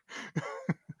 7.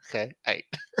 Okay, 8.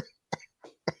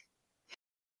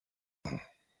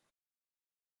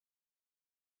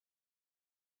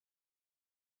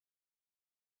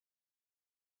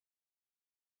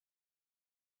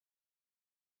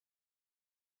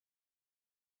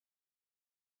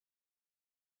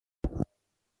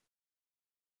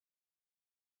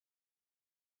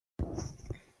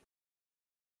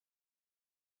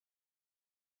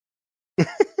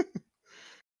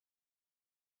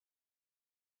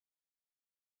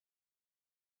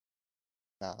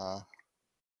 Nah,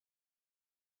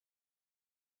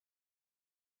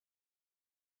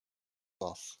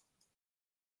 boss.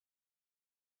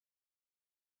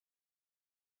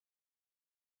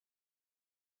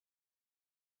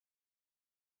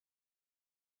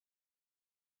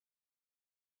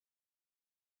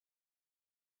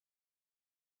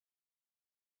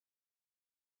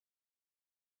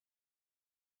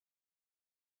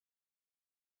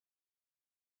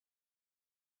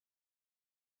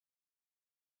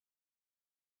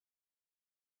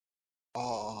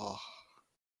 Oh,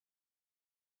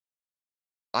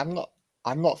 I'm not.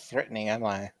 I'm not threatening, am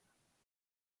I?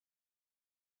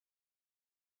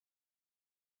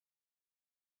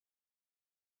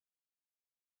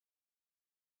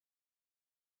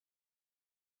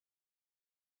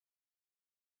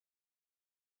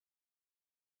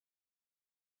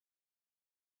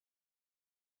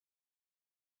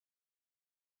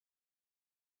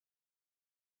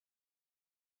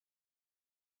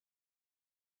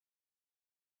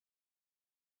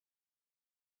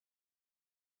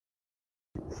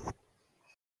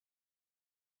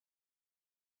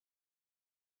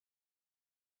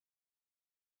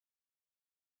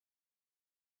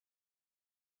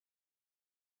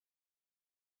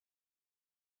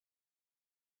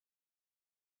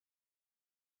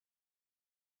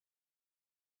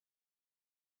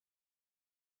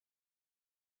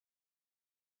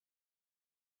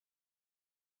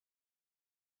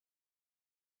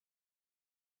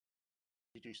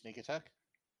 You do sneak attack?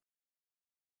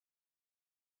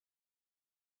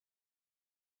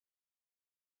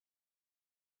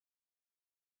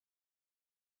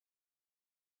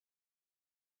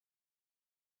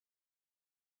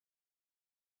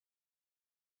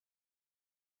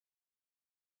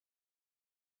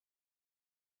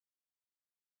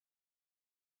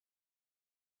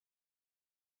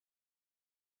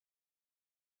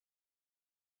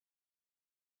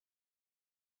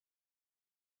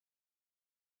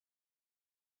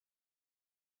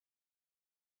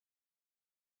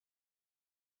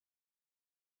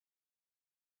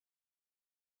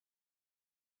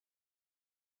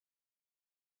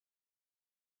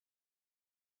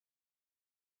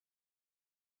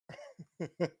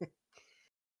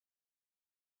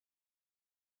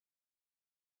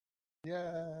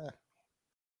 Yeah.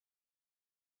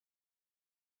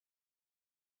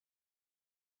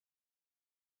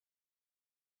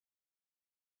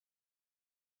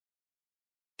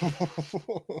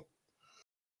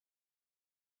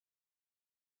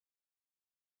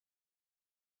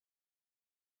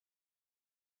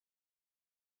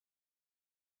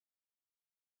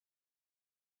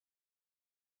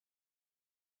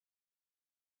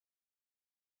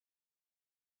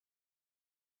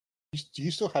 Do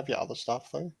you still have your other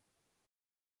stuff though?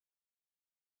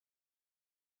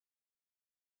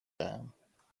 Damn.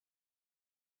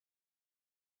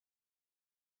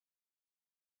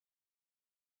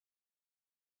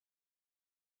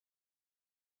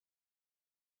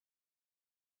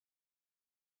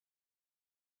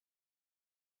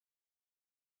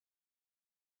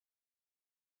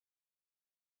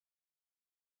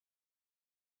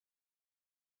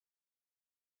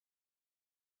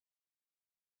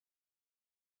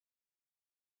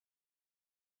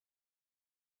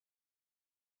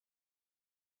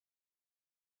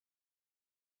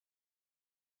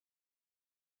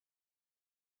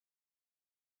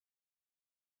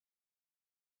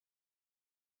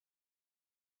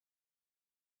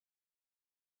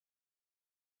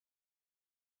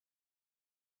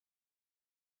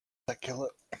 That kill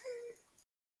it.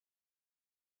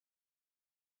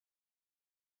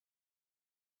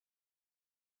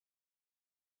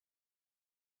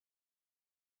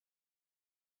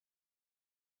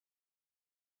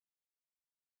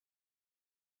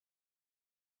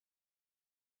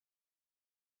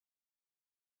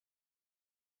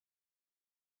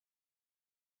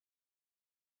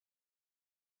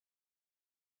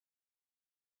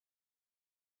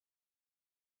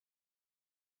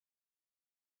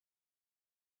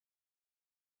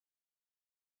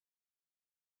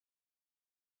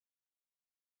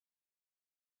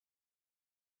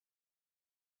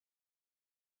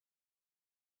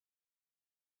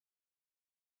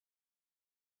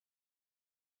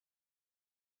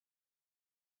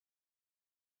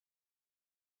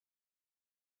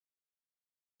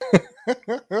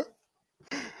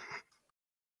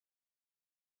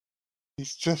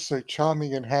 He's just so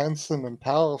charming and handsome and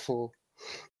powerful.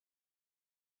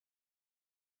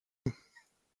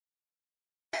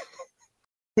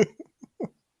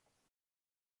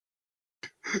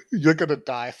 You're gonna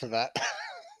die for that.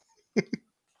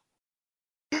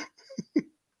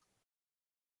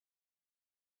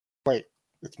 Wait,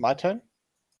 it's my turn?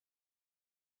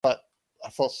 But I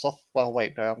thought soft. Well,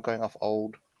 wait, no, I'm going off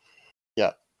old.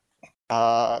 Yeah.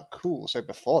 Cool. So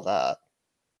before that.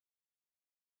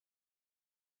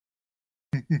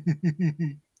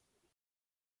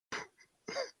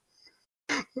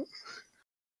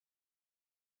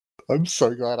 I'm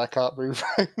so glad I can't move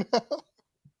right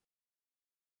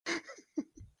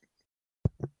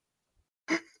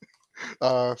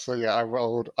now. So yeah, I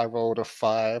rolled a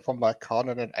 5 on my con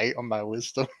and an 8 on my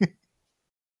wisdom.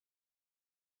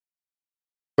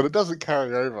 But it doesn't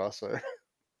carry over, so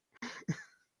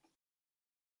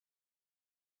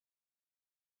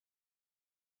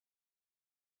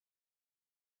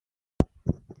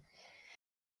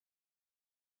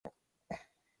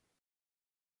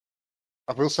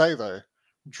I will say though,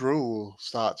 drool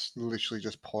starts literally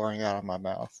just pouring out of my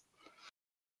mouth.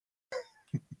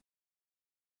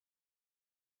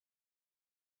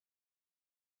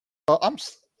 Oh,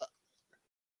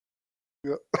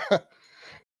 yeah.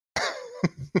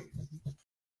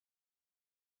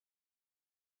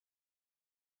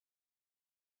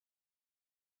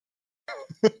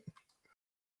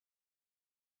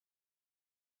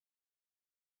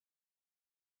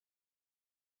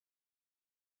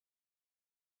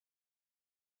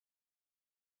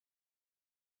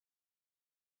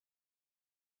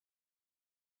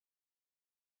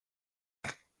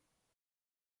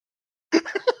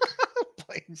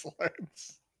 Planes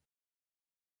loads.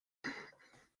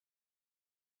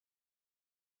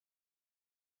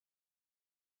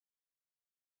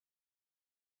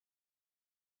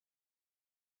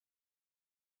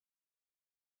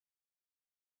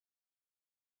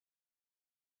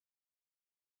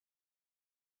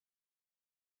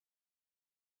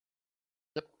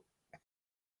 Yep.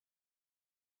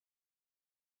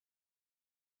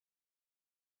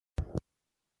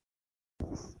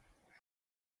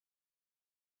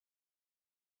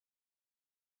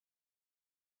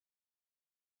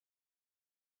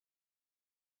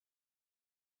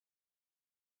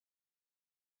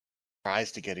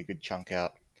 Tries to get a good chunk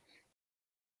out.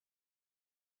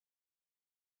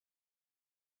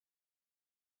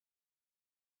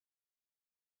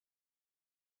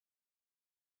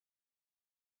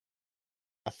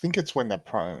 I think it's when they're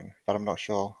prone, but I'm not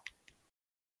sure.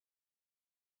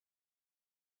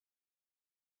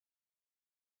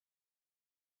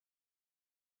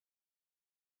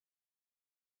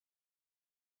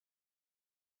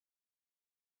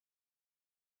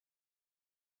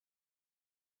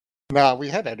 Nah, we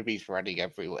had enemies running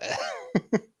everywhere.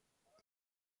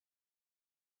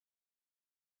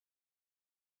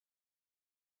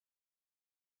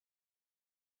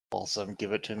 Awesome,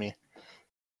 give it to me.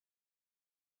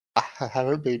 I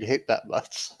haven't been hit that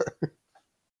much.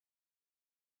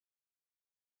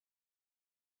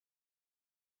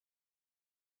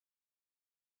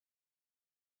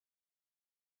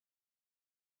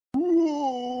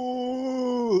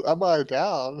 Ooh, am I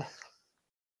down?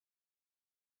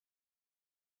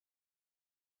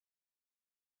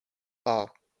 Oh.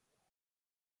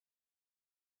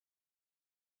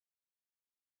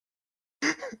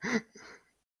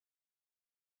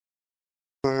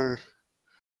 So,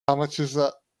 how much is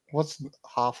that? What's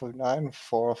half of 9?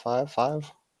 4 or 5?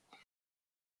 5?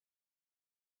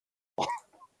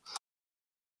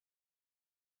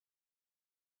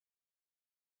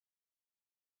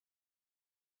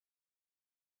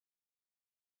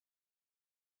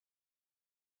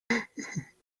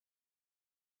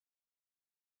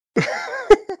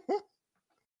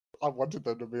 I wanted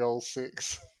them to be all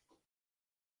 6.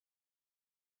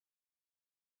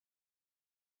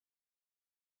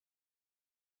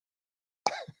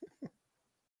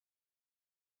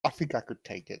 I think I could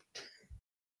take it.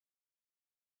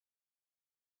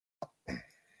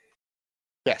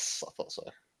 Yes, I thought so.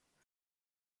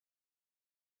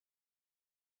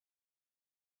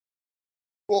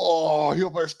 Oh, he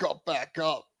almost got back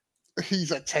up.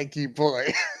 He's a tanky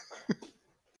boy.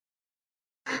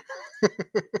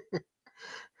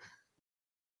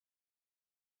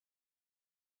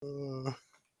 Uh,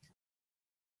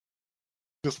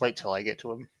 just wait till I get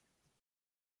to him.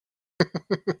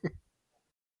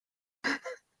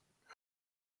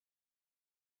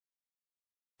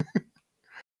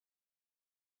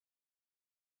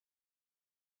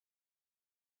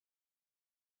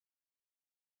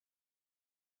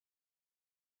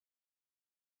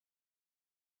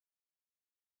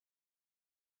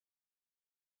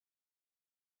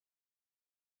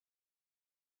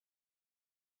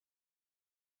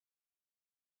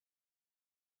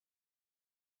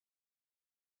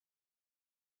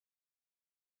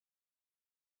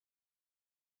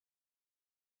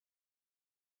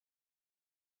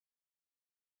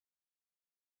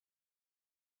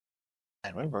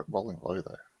 And we're rolling low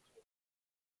though.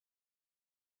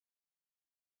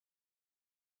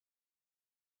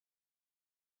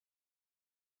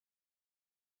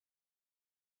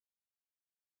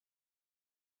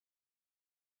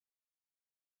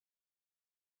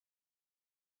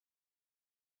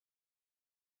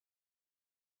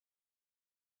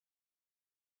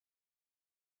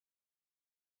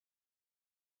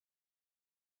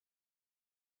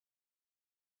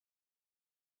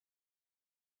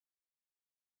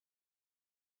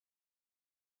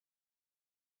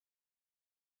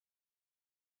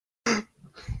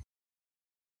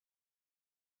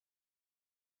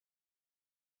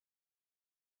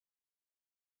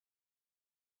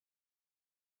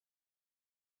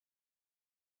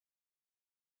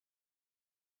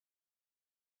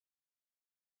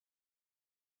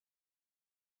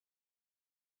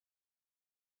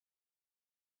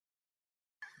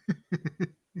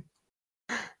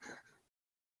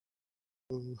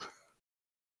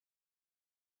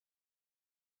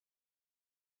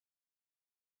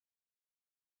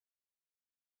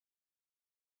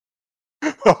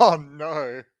 Oh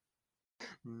no.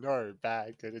 No,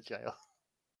 bad. Go to jail.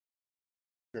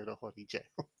 Go to hottie jail.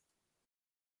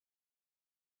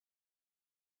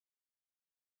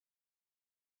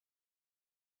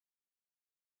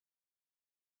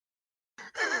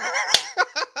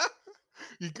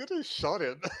 You could have shot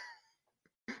him.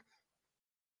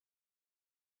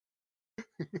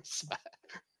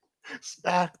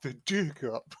 Smack the Duke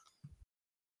up.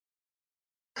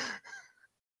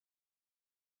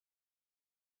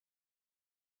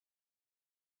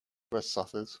 Where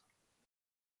suffers.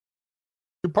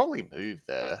 He'd probably move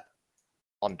there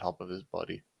on top of his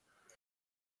body.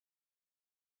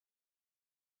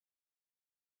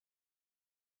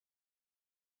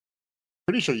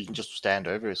 Pretty sure you can just stand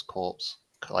over his corpse,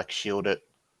 like shield it.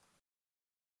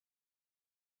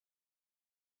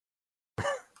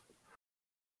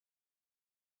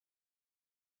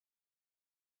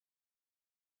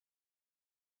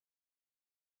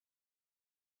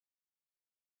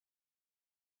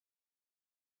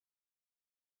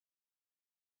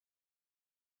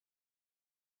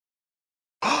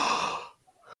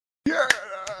 Yeah.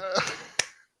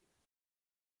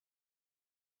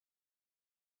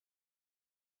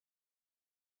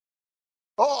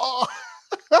 Oh.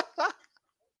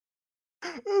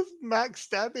 That's max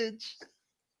damage.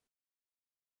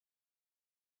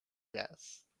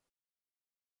 Yes.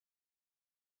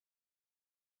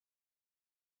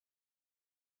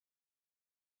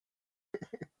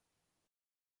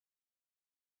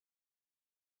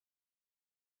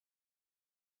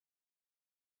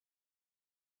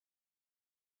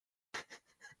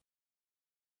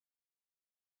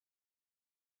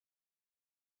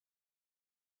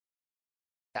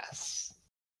 Yes.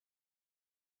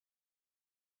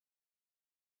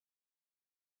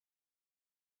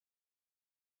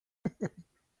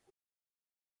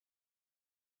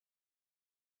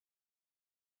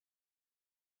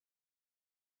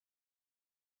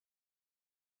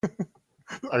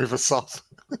 Oversoft.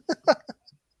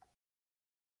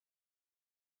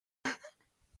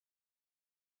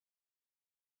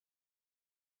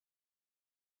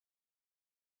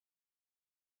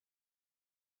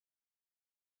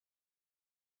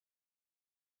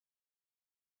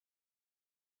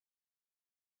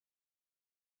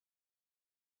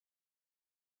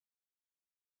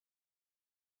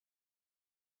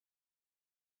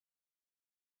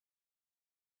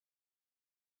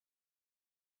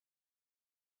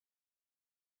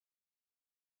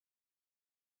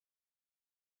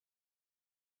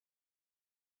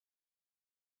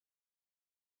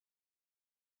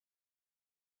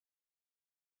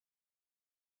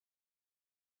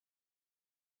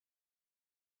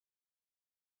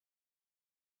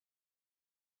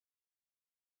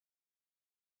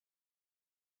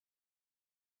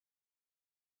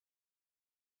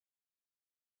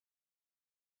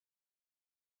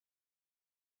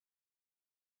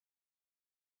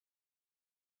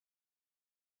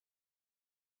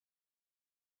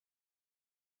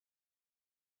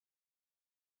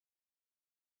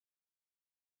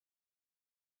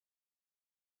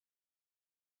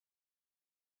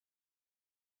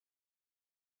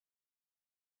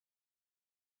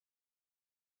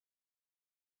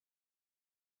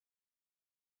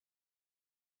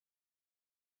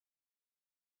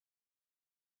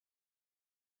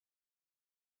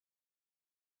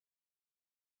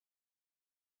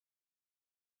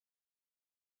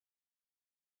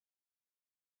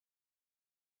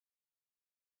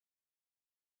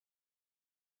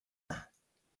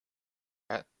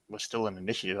 We're still in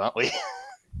initiative, aren't we?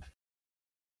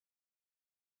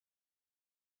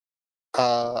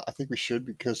 I think we should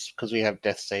because we have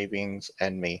death savings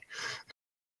and me.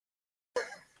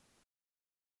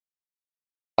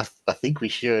 I think we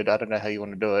should. I don't know how you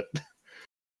want to do it.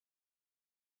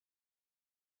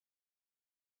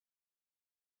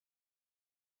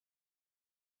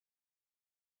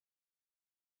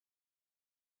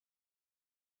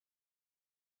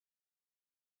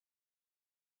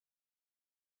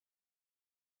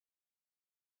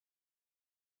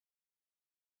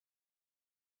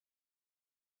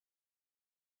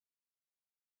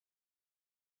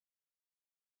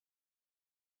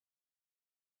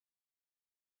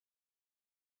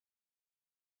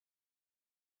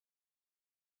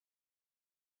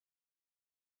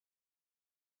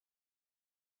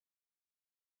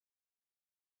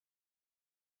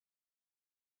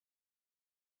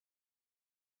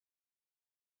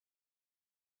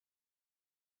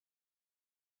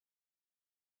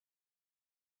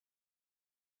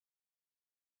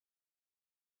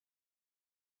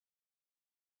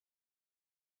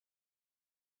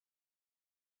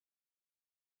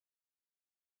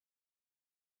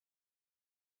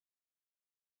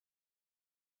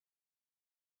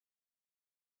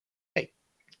 Hey,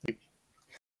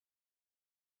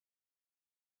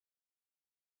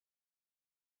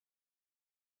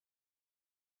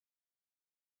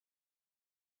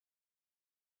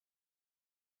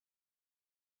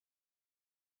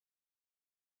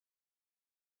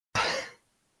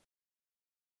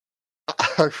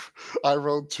 I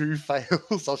rolled 2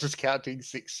 fails. I was just counting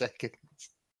 6 seconds.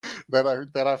 Then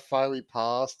I finally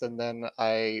passed, and then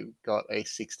I got a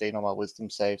 16 on my wisdom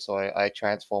save, so I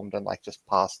transformed and like just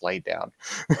passed laid down.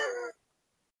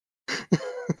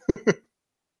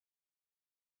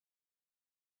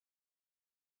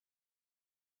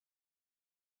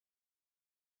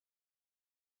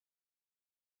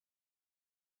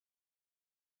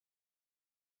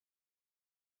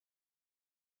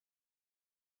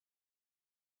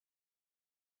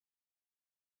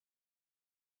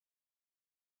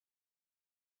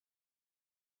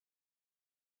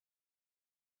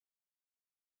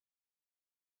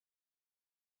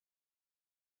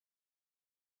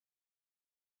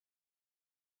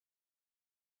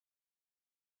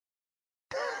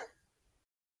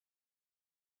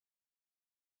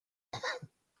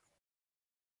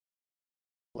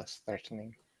 Less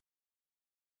threatening.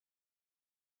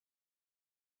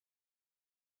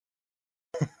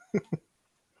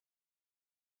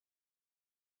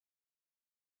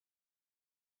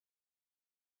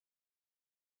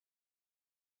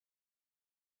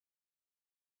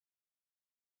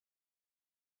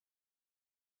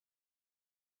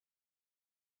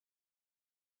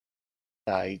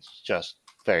 He's just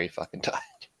very fucking tired.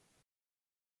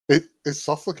 Is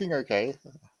Soft looking okay?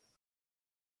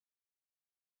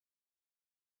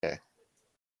 Okay.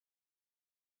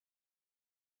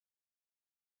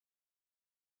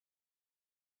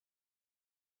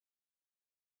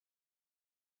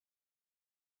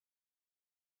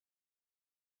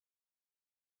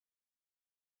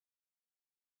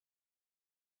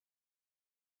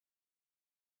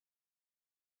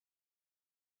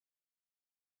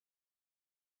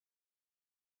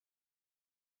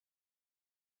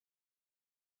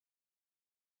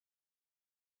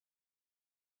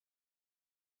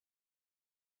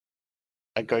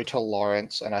 I go to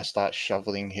Lawrence and I start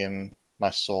shoveling him my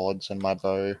swords and my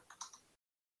bow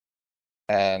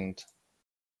and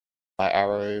my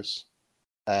arrows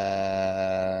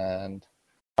and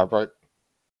my rope.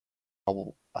 I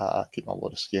will keep my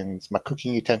water skins, my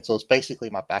cooking utensils, basically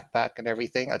my backpack and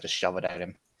everything. I just shove it at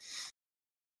him.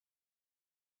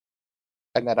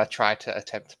 And then I try to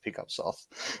attempt to pick up Soth.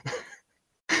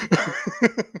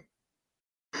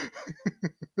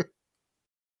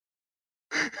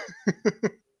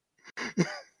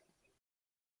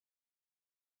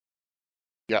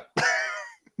 Yep.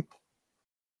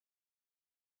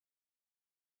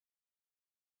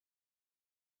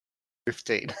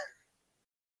 15.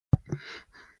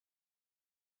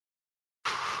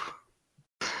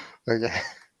 Okay.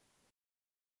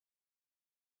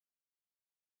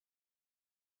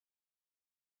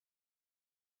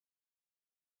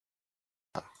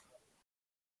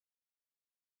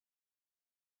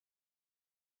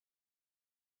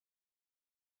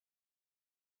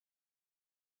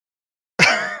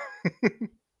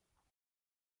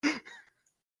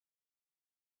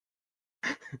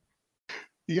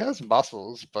 He has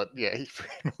muscles, but yeah, he's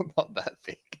not that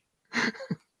big.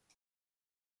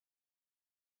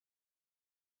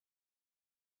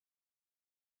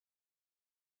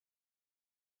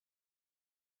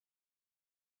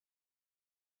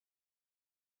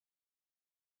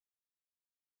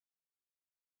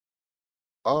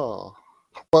 Oh.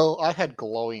 Well, I had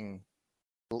glowing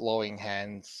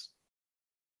hands,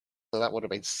 so that would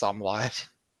have been some light.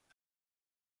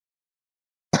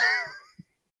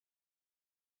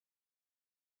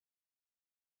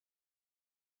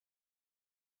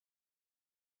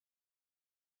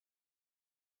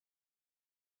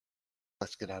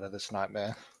 Let's get out of this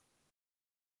nightmare.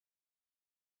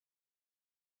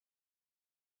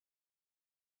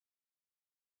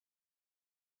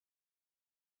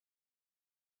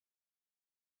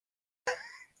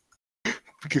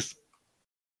 because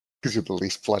you're the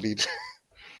least bloodied.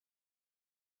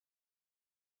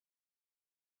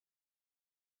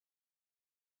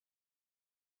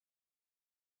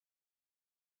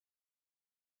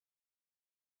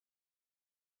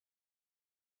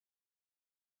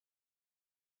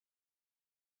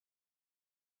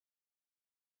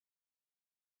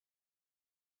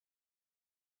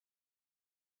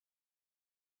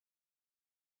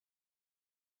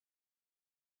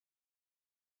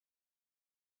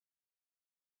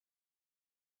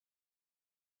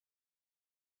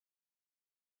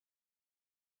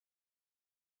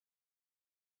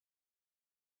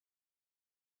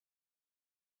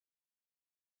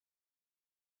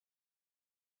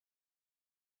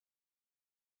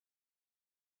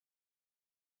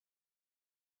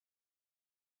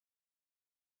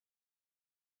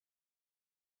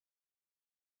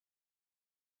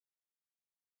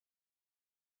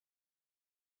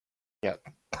 Yep.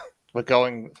 We're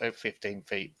going at 15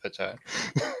 feet per turn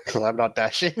because I'm not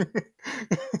dashing.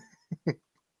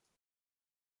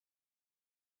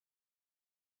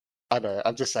 I know.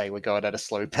 I'm just saying we're going at a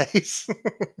slow pace.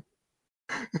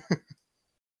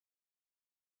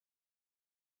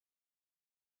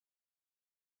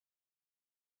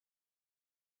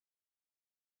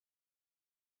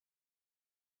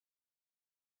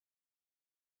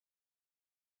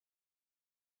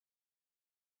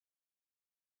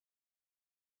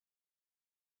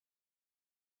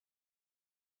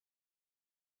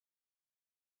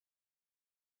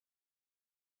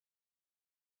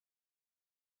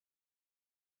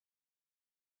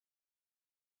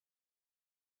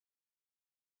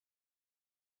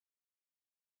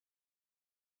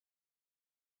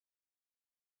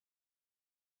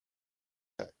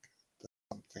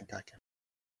 I don't think I can.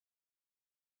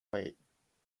 Wait.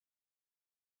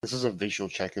 This is a visual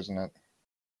check, isn't it?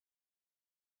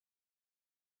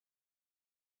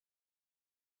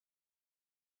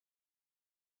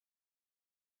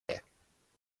 Yeah.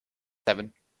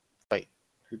 7. Wait.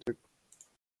 Who did?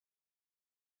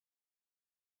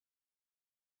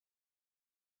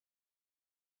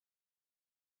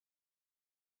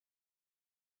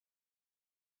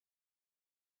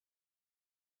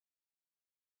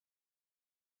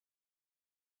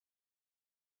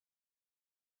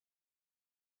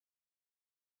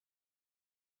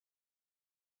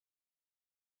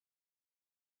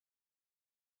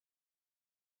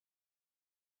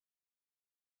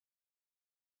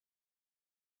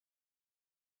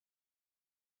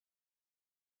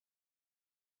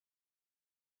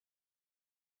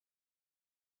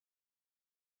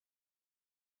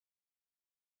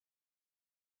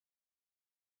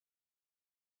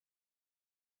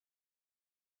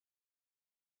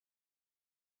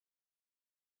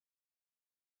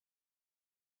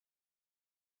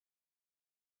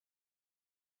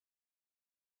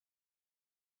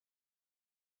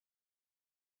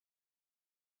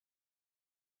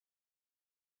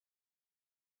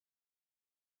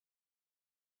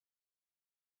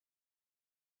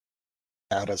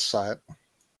 Out of sight.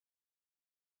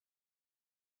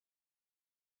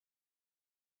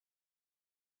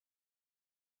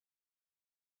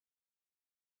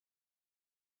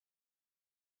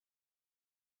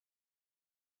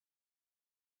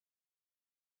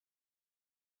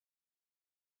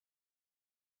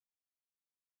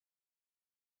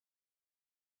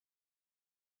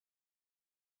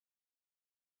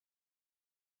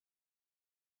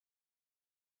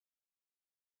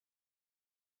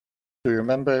 Do you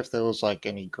remember if there was like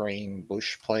any green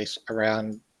bush place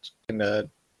around in the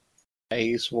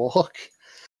maze walk?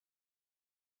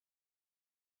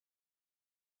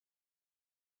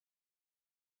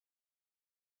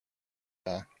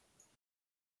 Yeah.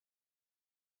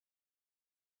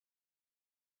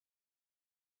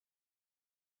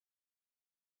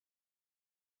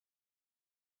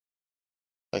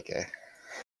 Okay.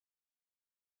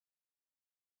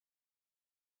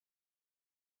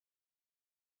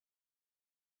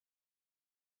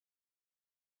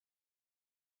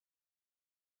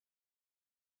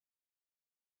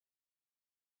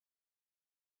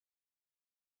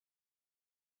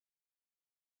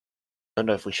 I don't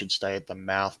know if we should stay at the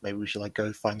mouth. Maybe we should like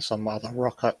go find some other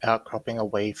rock outcropping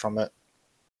away from it.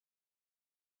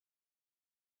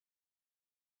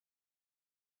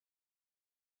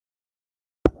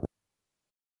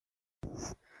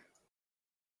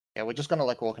 Yeah, we're just gonna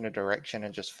like walk in a direction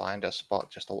and just find a spot.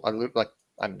 Just like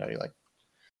I don't know, like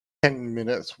 10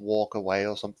 minutes walk away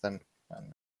or something.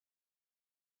 And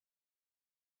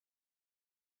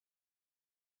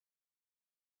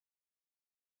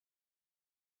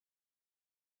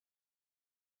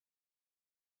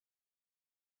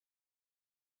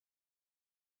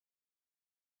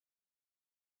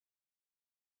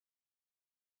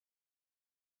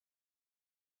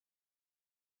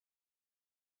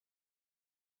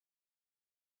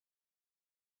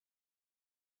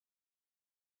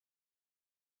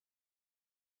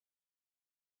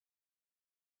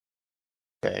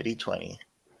thirty 20.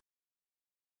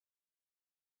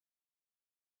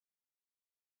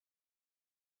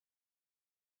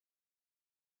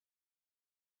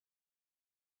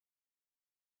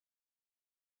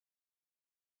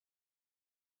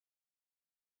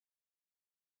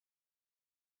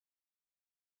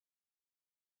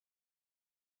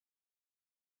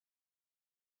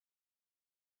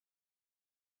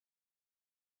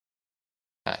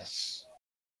 Nice.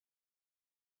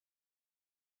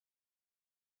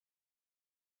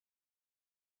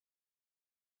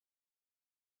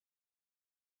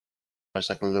 It's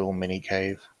like a little mini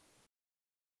cave.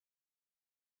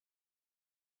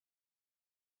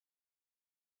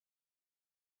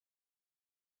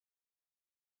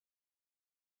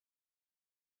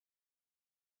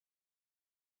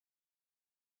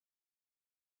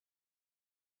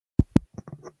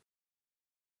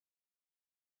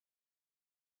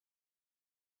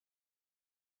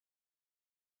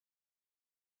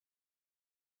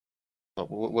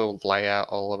 But we'll lay out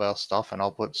all of our stuff, and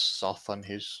I'll put Soth on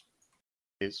his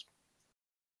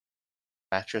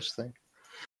mattress thing.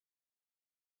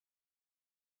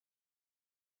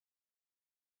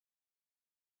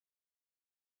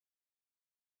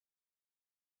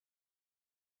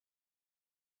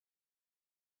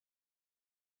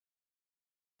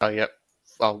 Oh yep.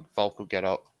 Volk will get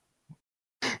up.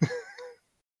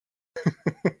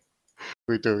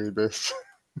 We're doing this.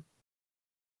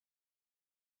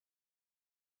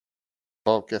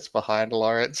 Volk gets behind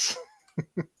Lawrence.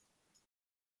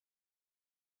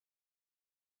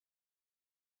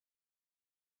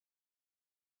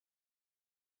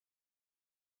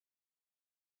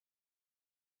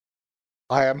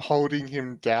 I am holding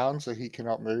him down so he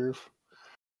cannot move.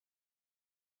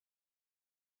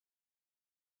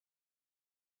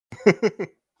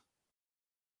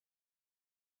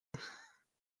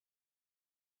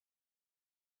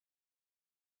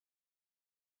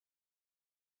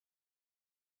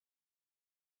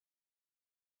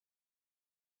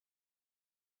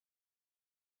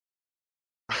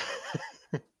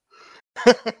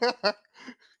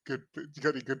 Good. You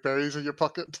got any good berries in your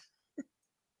pocket?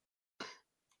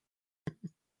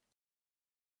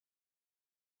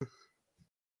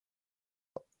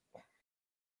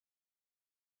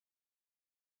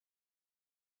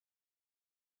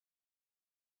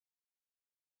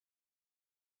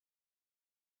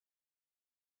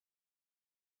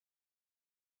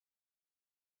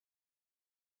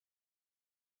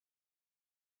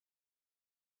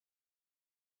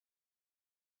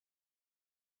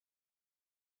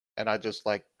 And I just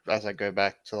like, as I go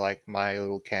back to like my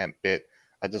little camp bit,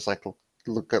 I just like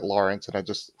look at Lawrence and I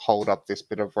just hold up this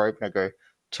bit of rope and I go,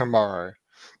 tomorrow.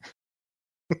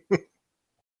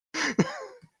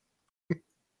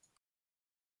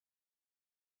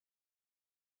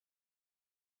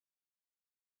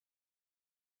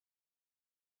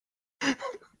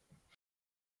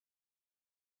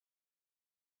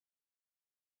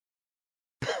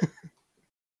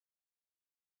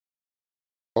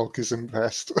 Hulk is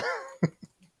impressed.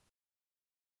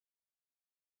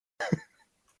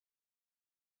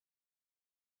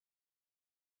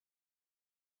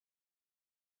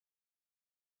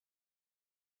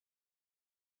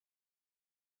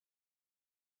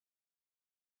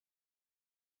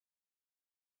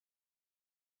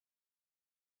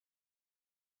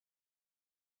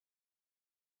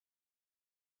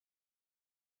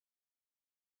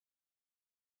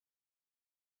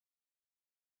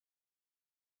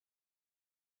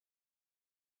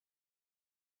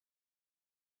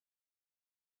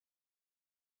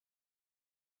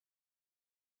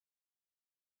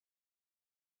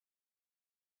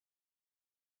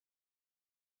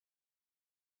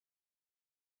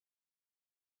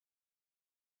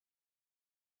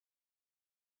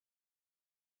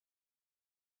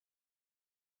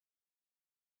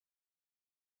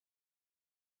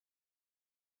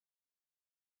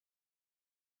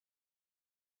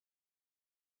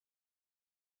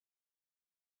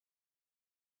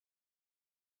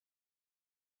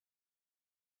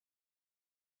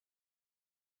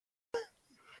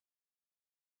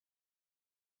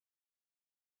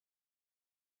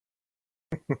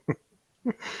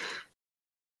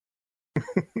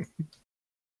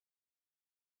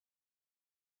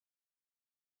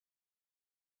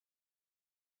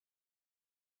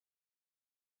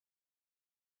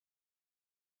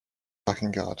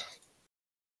 Fucking god.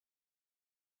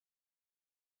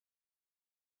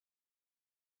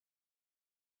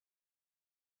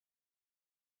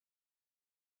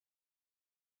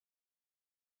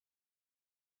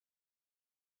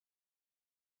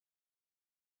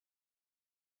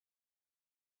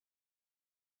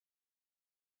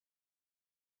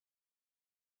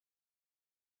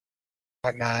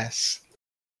 Quite nice.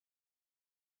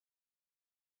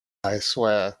 I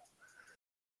swear.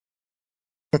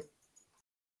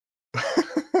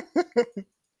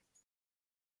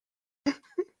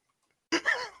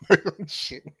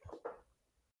 Shit.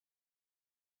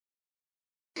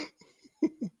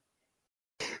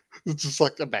 It's just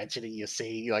like imagining you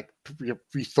see, like, you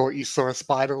thought you saw a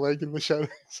spider leg in the shadows.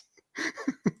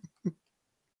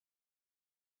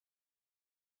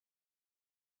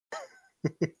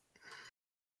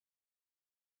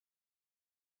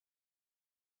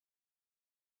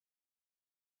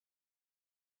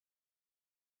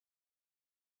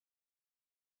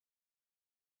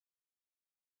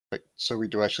 Wait, so we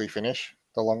do actually finish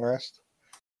the long rest?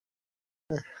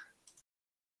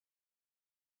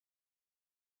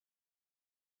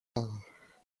 Oh.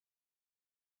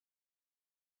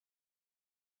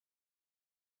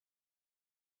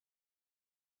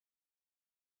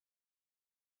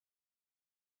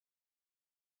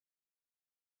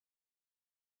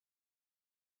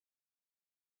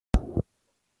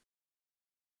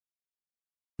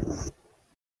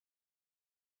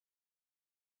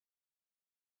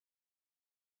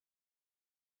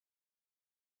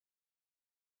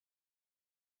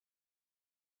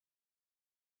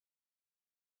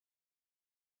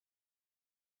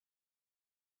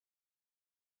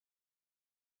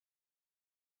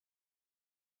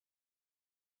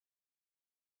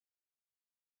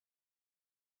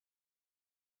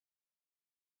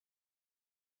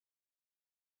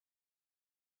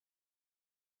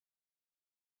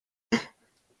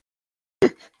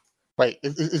 Wait,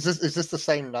 is this the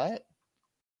same night?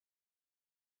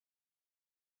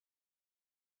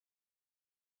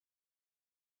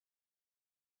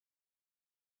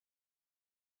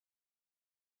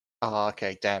 Oh,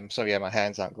 okay, damn. So yeah, my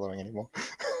hands aren't glowing anymore.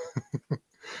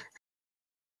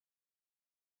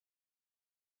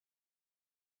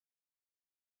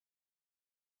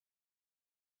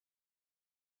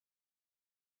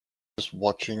 Just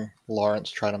watching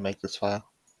Lawrence try to make this fire.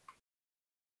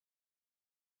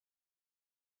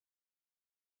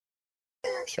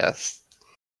 Yes.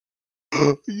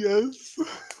 Yes.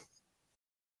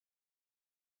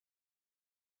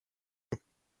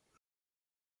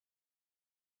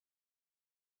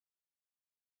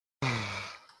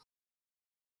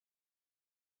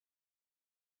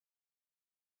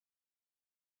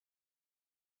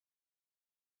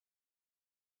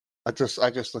 I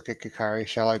just look at Kakari.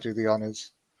 Shall I do the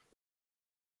honors?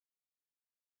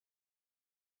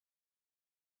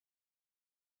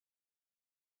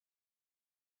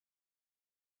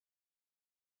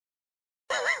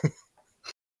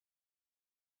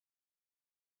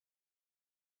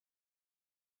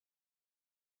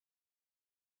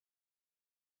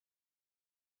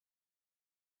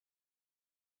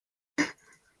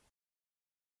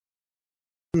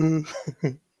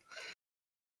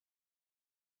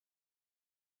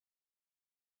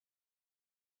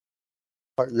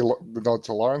 Like, you nod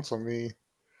to Lawrence or me?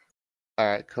 All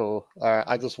right, cool. All right,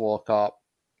 I just walk up.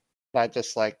 I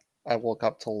walk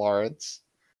up to Lawrence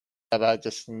and I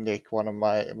just nick one of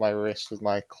my wrists with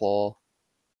my claw.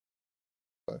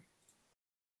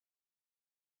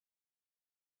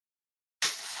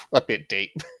 A bit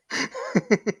deep.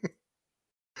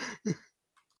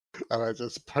 And I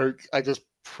just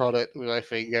prod it with my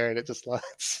finger and it just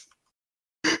lands.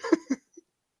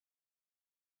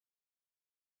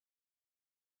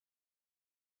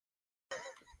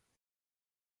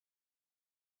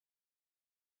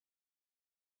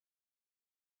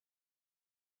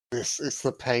 This is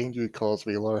the pain you cause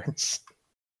me, Lawrence.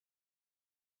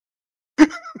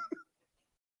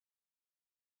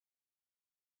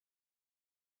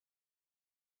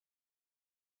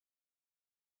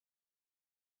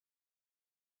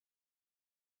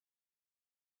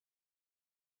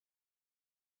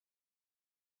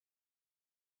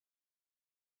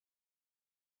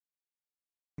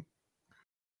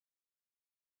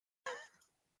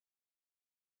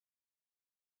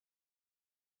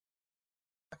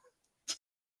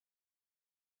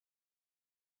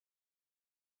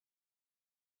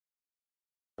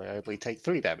 I only take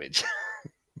 3 damage.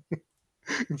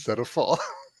 instead of 4.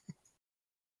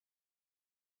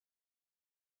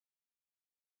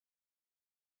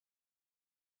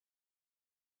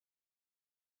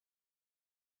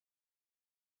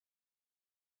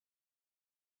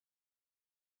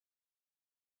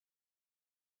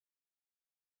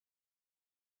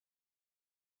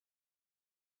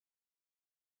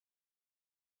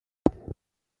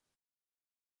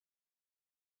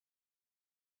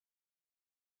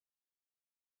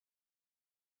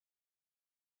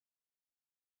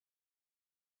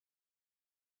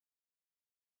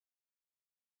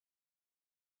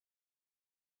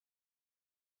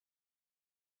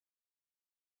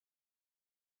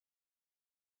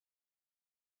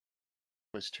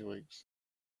 It was 2 weeks.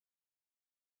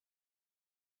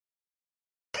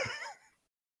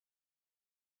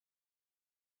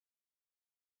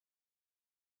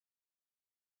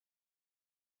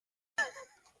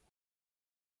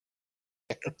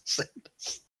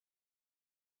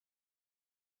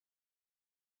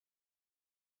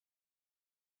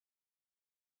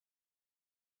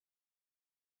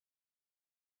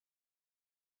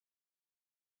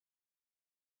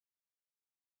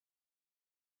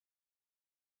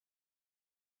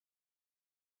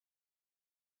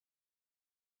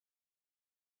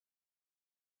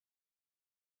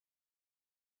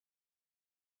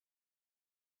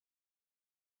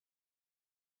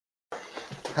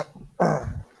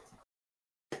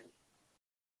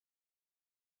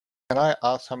 Can I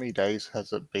ask how many days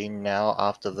has it been now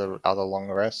after the other long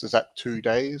rest? Is that 2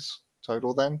 days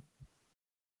total then?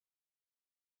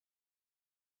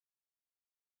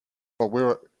 Well, we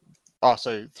were. Oh,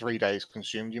 so 3 days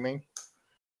consumed, you mean?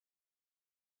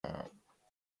 Uh,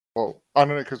 well, I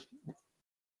don't know, because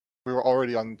we were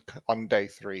already on day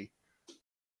 3.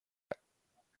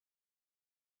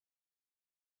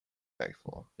 Day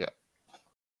 4, yeah.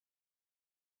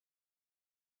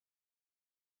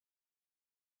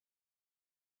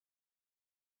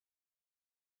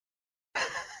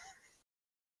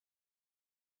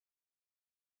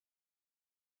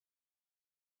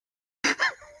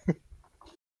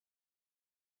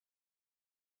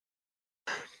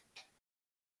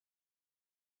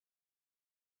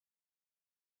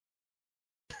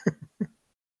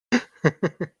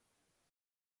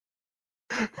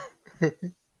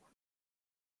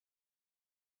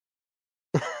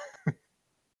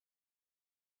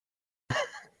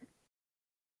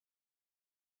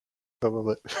 Some of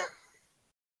it.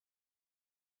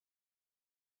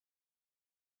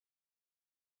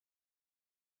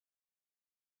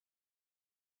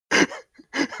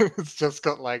 It's just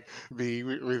got like me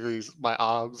with my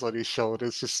arms on his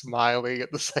shoulders, just smiling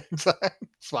at the same time,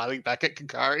 smiling back at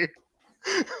Kakari.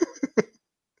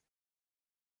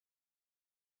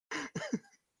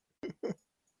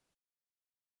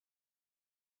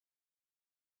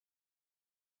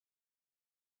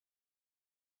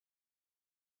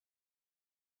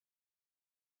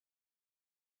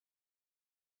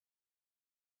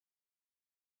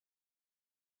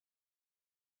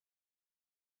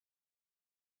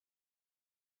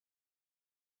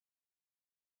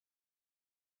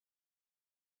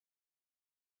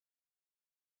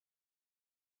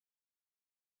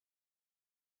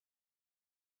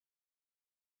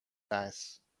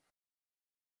 Nice.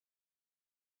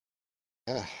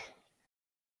 Yeah,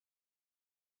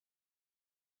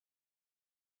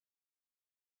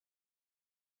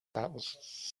 that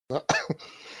was.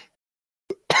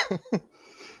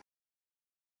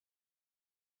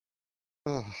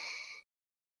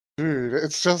 Dude,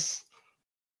 it's just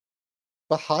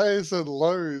the highs and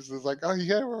lows. It's like, oh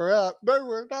yeah, we're out. No,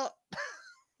 we're not.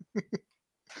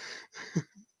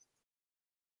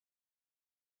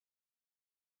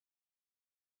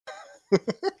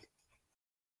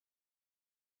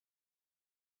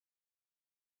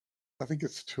 I think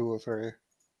it's 2 or 3.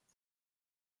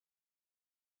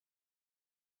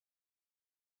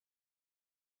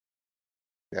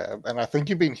 Yeah, and I think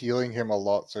you've been healing him a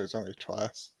lot, so it's only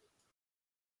twice.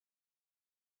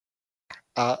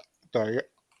 Uh, no,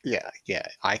 yeah,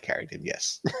 I carried him,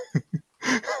 yes.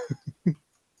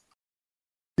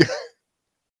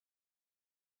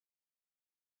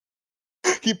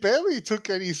 He barely took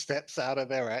any steps out of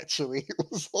there, actually. It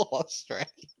was all strange.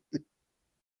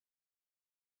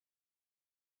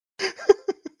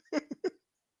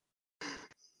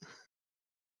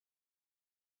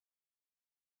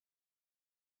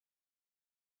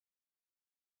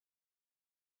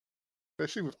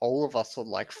 Especially with all of us on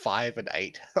like 5 and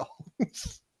 8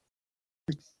 health.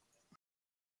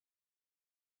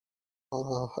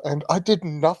 And I did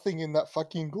nothing in that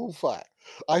fucking ghoul fight.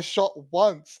 I shot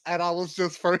once and I was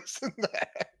just frozen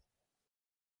there.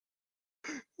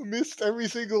 Missed every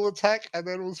single attack and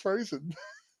then was frozen.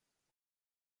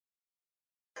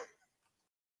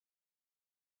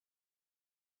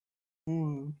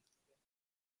 Hmm.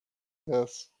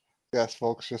 Yes. Yes,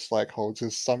 Fox just like holds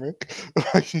his stomach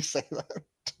when you say that.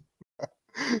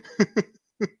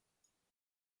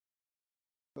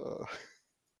 Uh,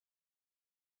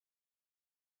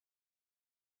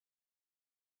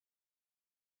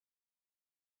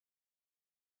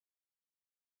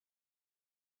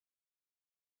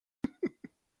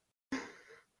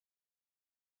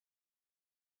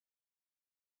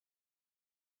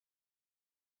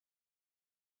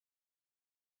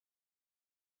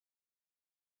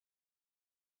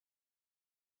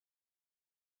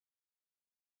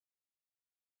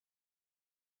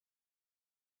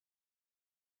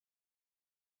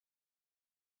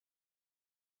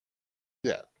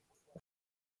 yeah,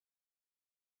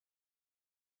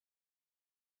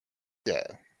 yeah,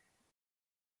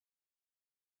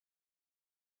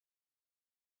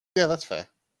 yeah. That's fair.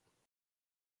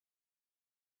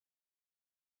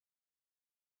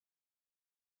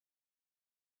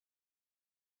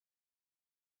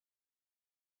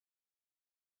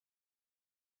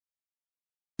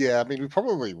 Yeah, I mean, we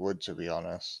probably would, to be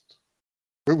honest.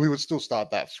 But we would still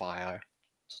start that fire.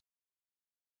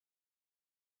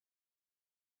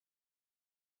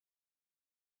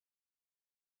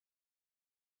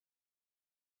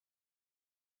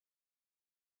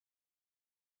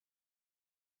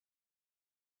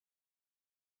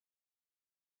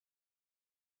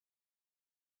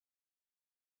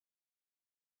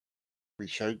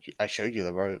 I showed you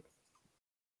the rope.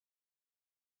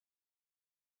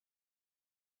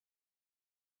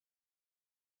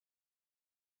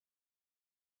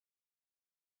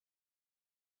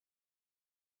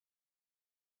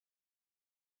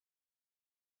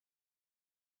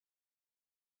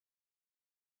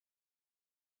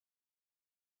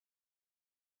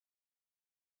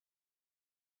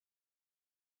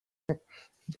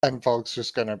 And Fog's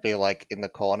just gonna be like in the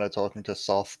corner talking to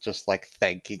Soth, just like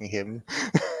thanking him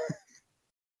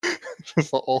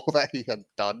for all that he had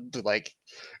done to like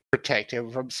protect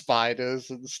him from spiders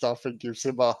and stuff, and gives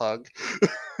him a hug.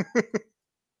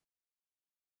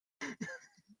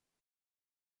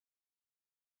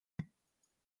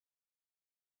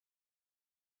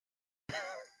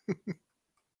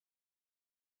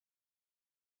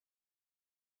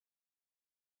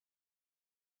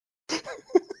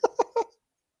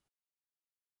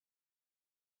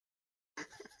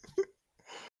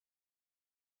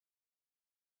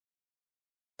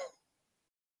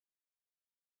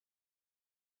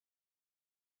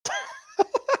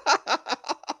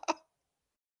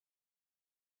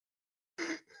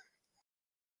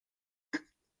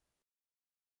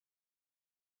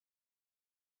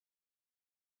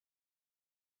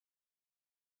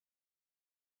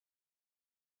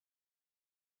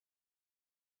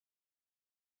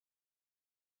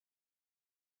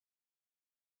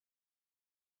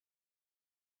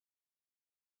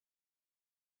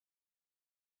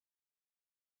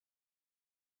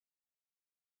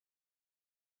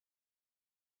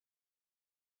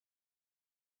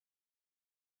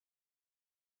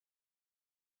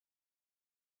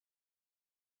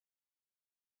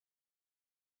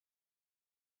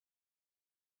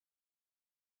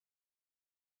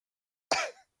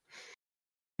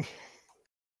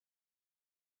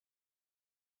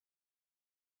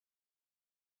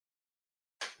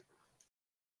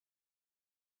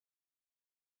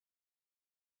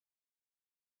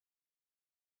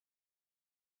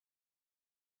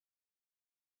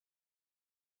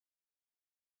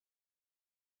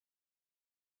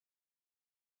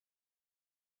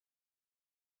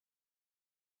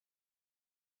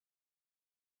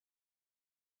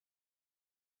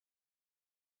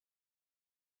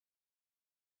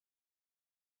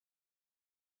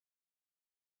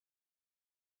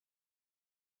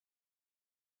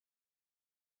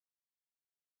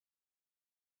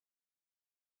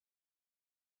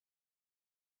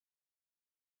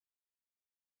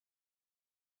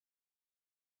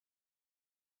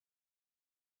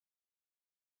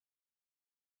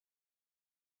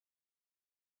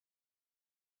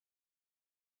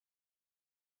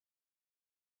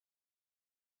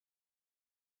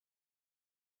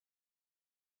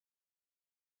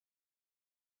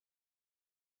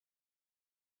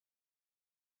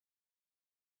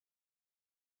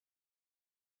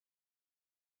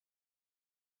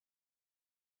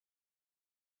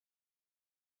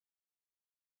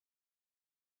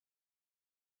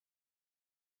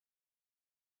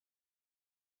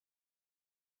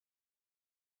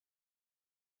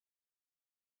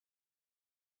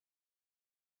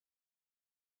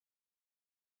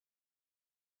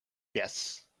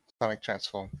 Yes. Sonic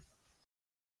Transform.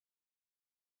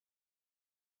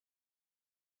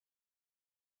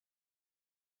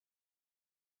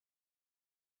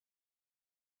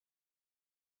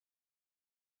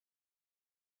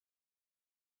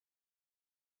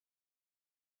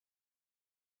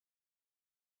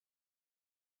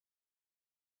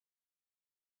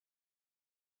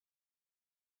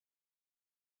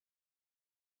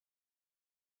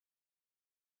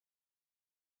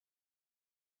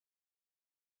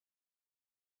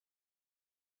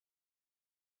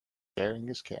 Sharing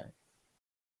is caring.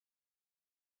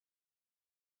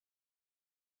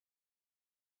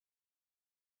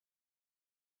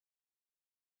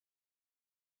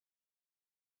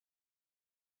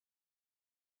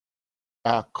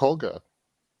 Kolga.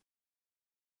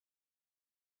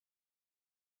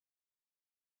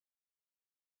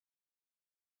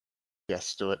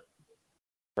 Yes, do it.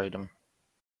 Freedom.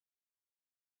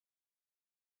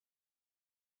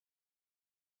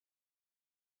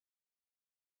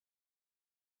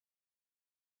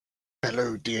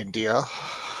 Hello, dear.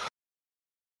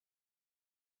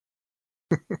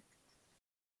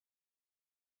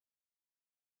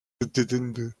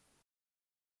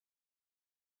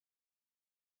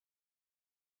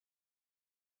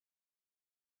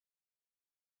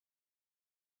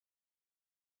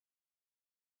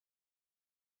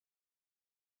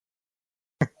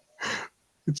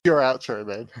 It's your outro,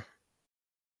 man.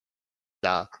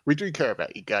 Nah, we do care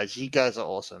about you guys. You guys are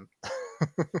awesome.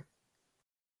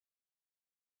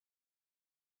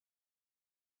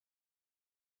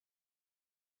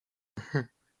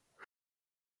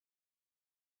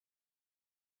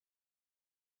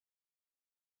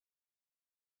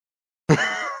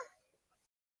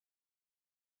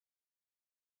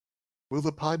 Will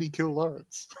the party kill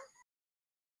Lawrence?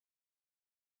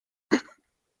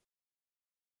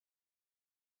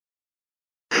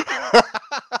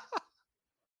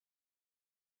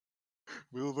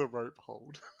 Will the rope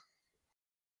hold?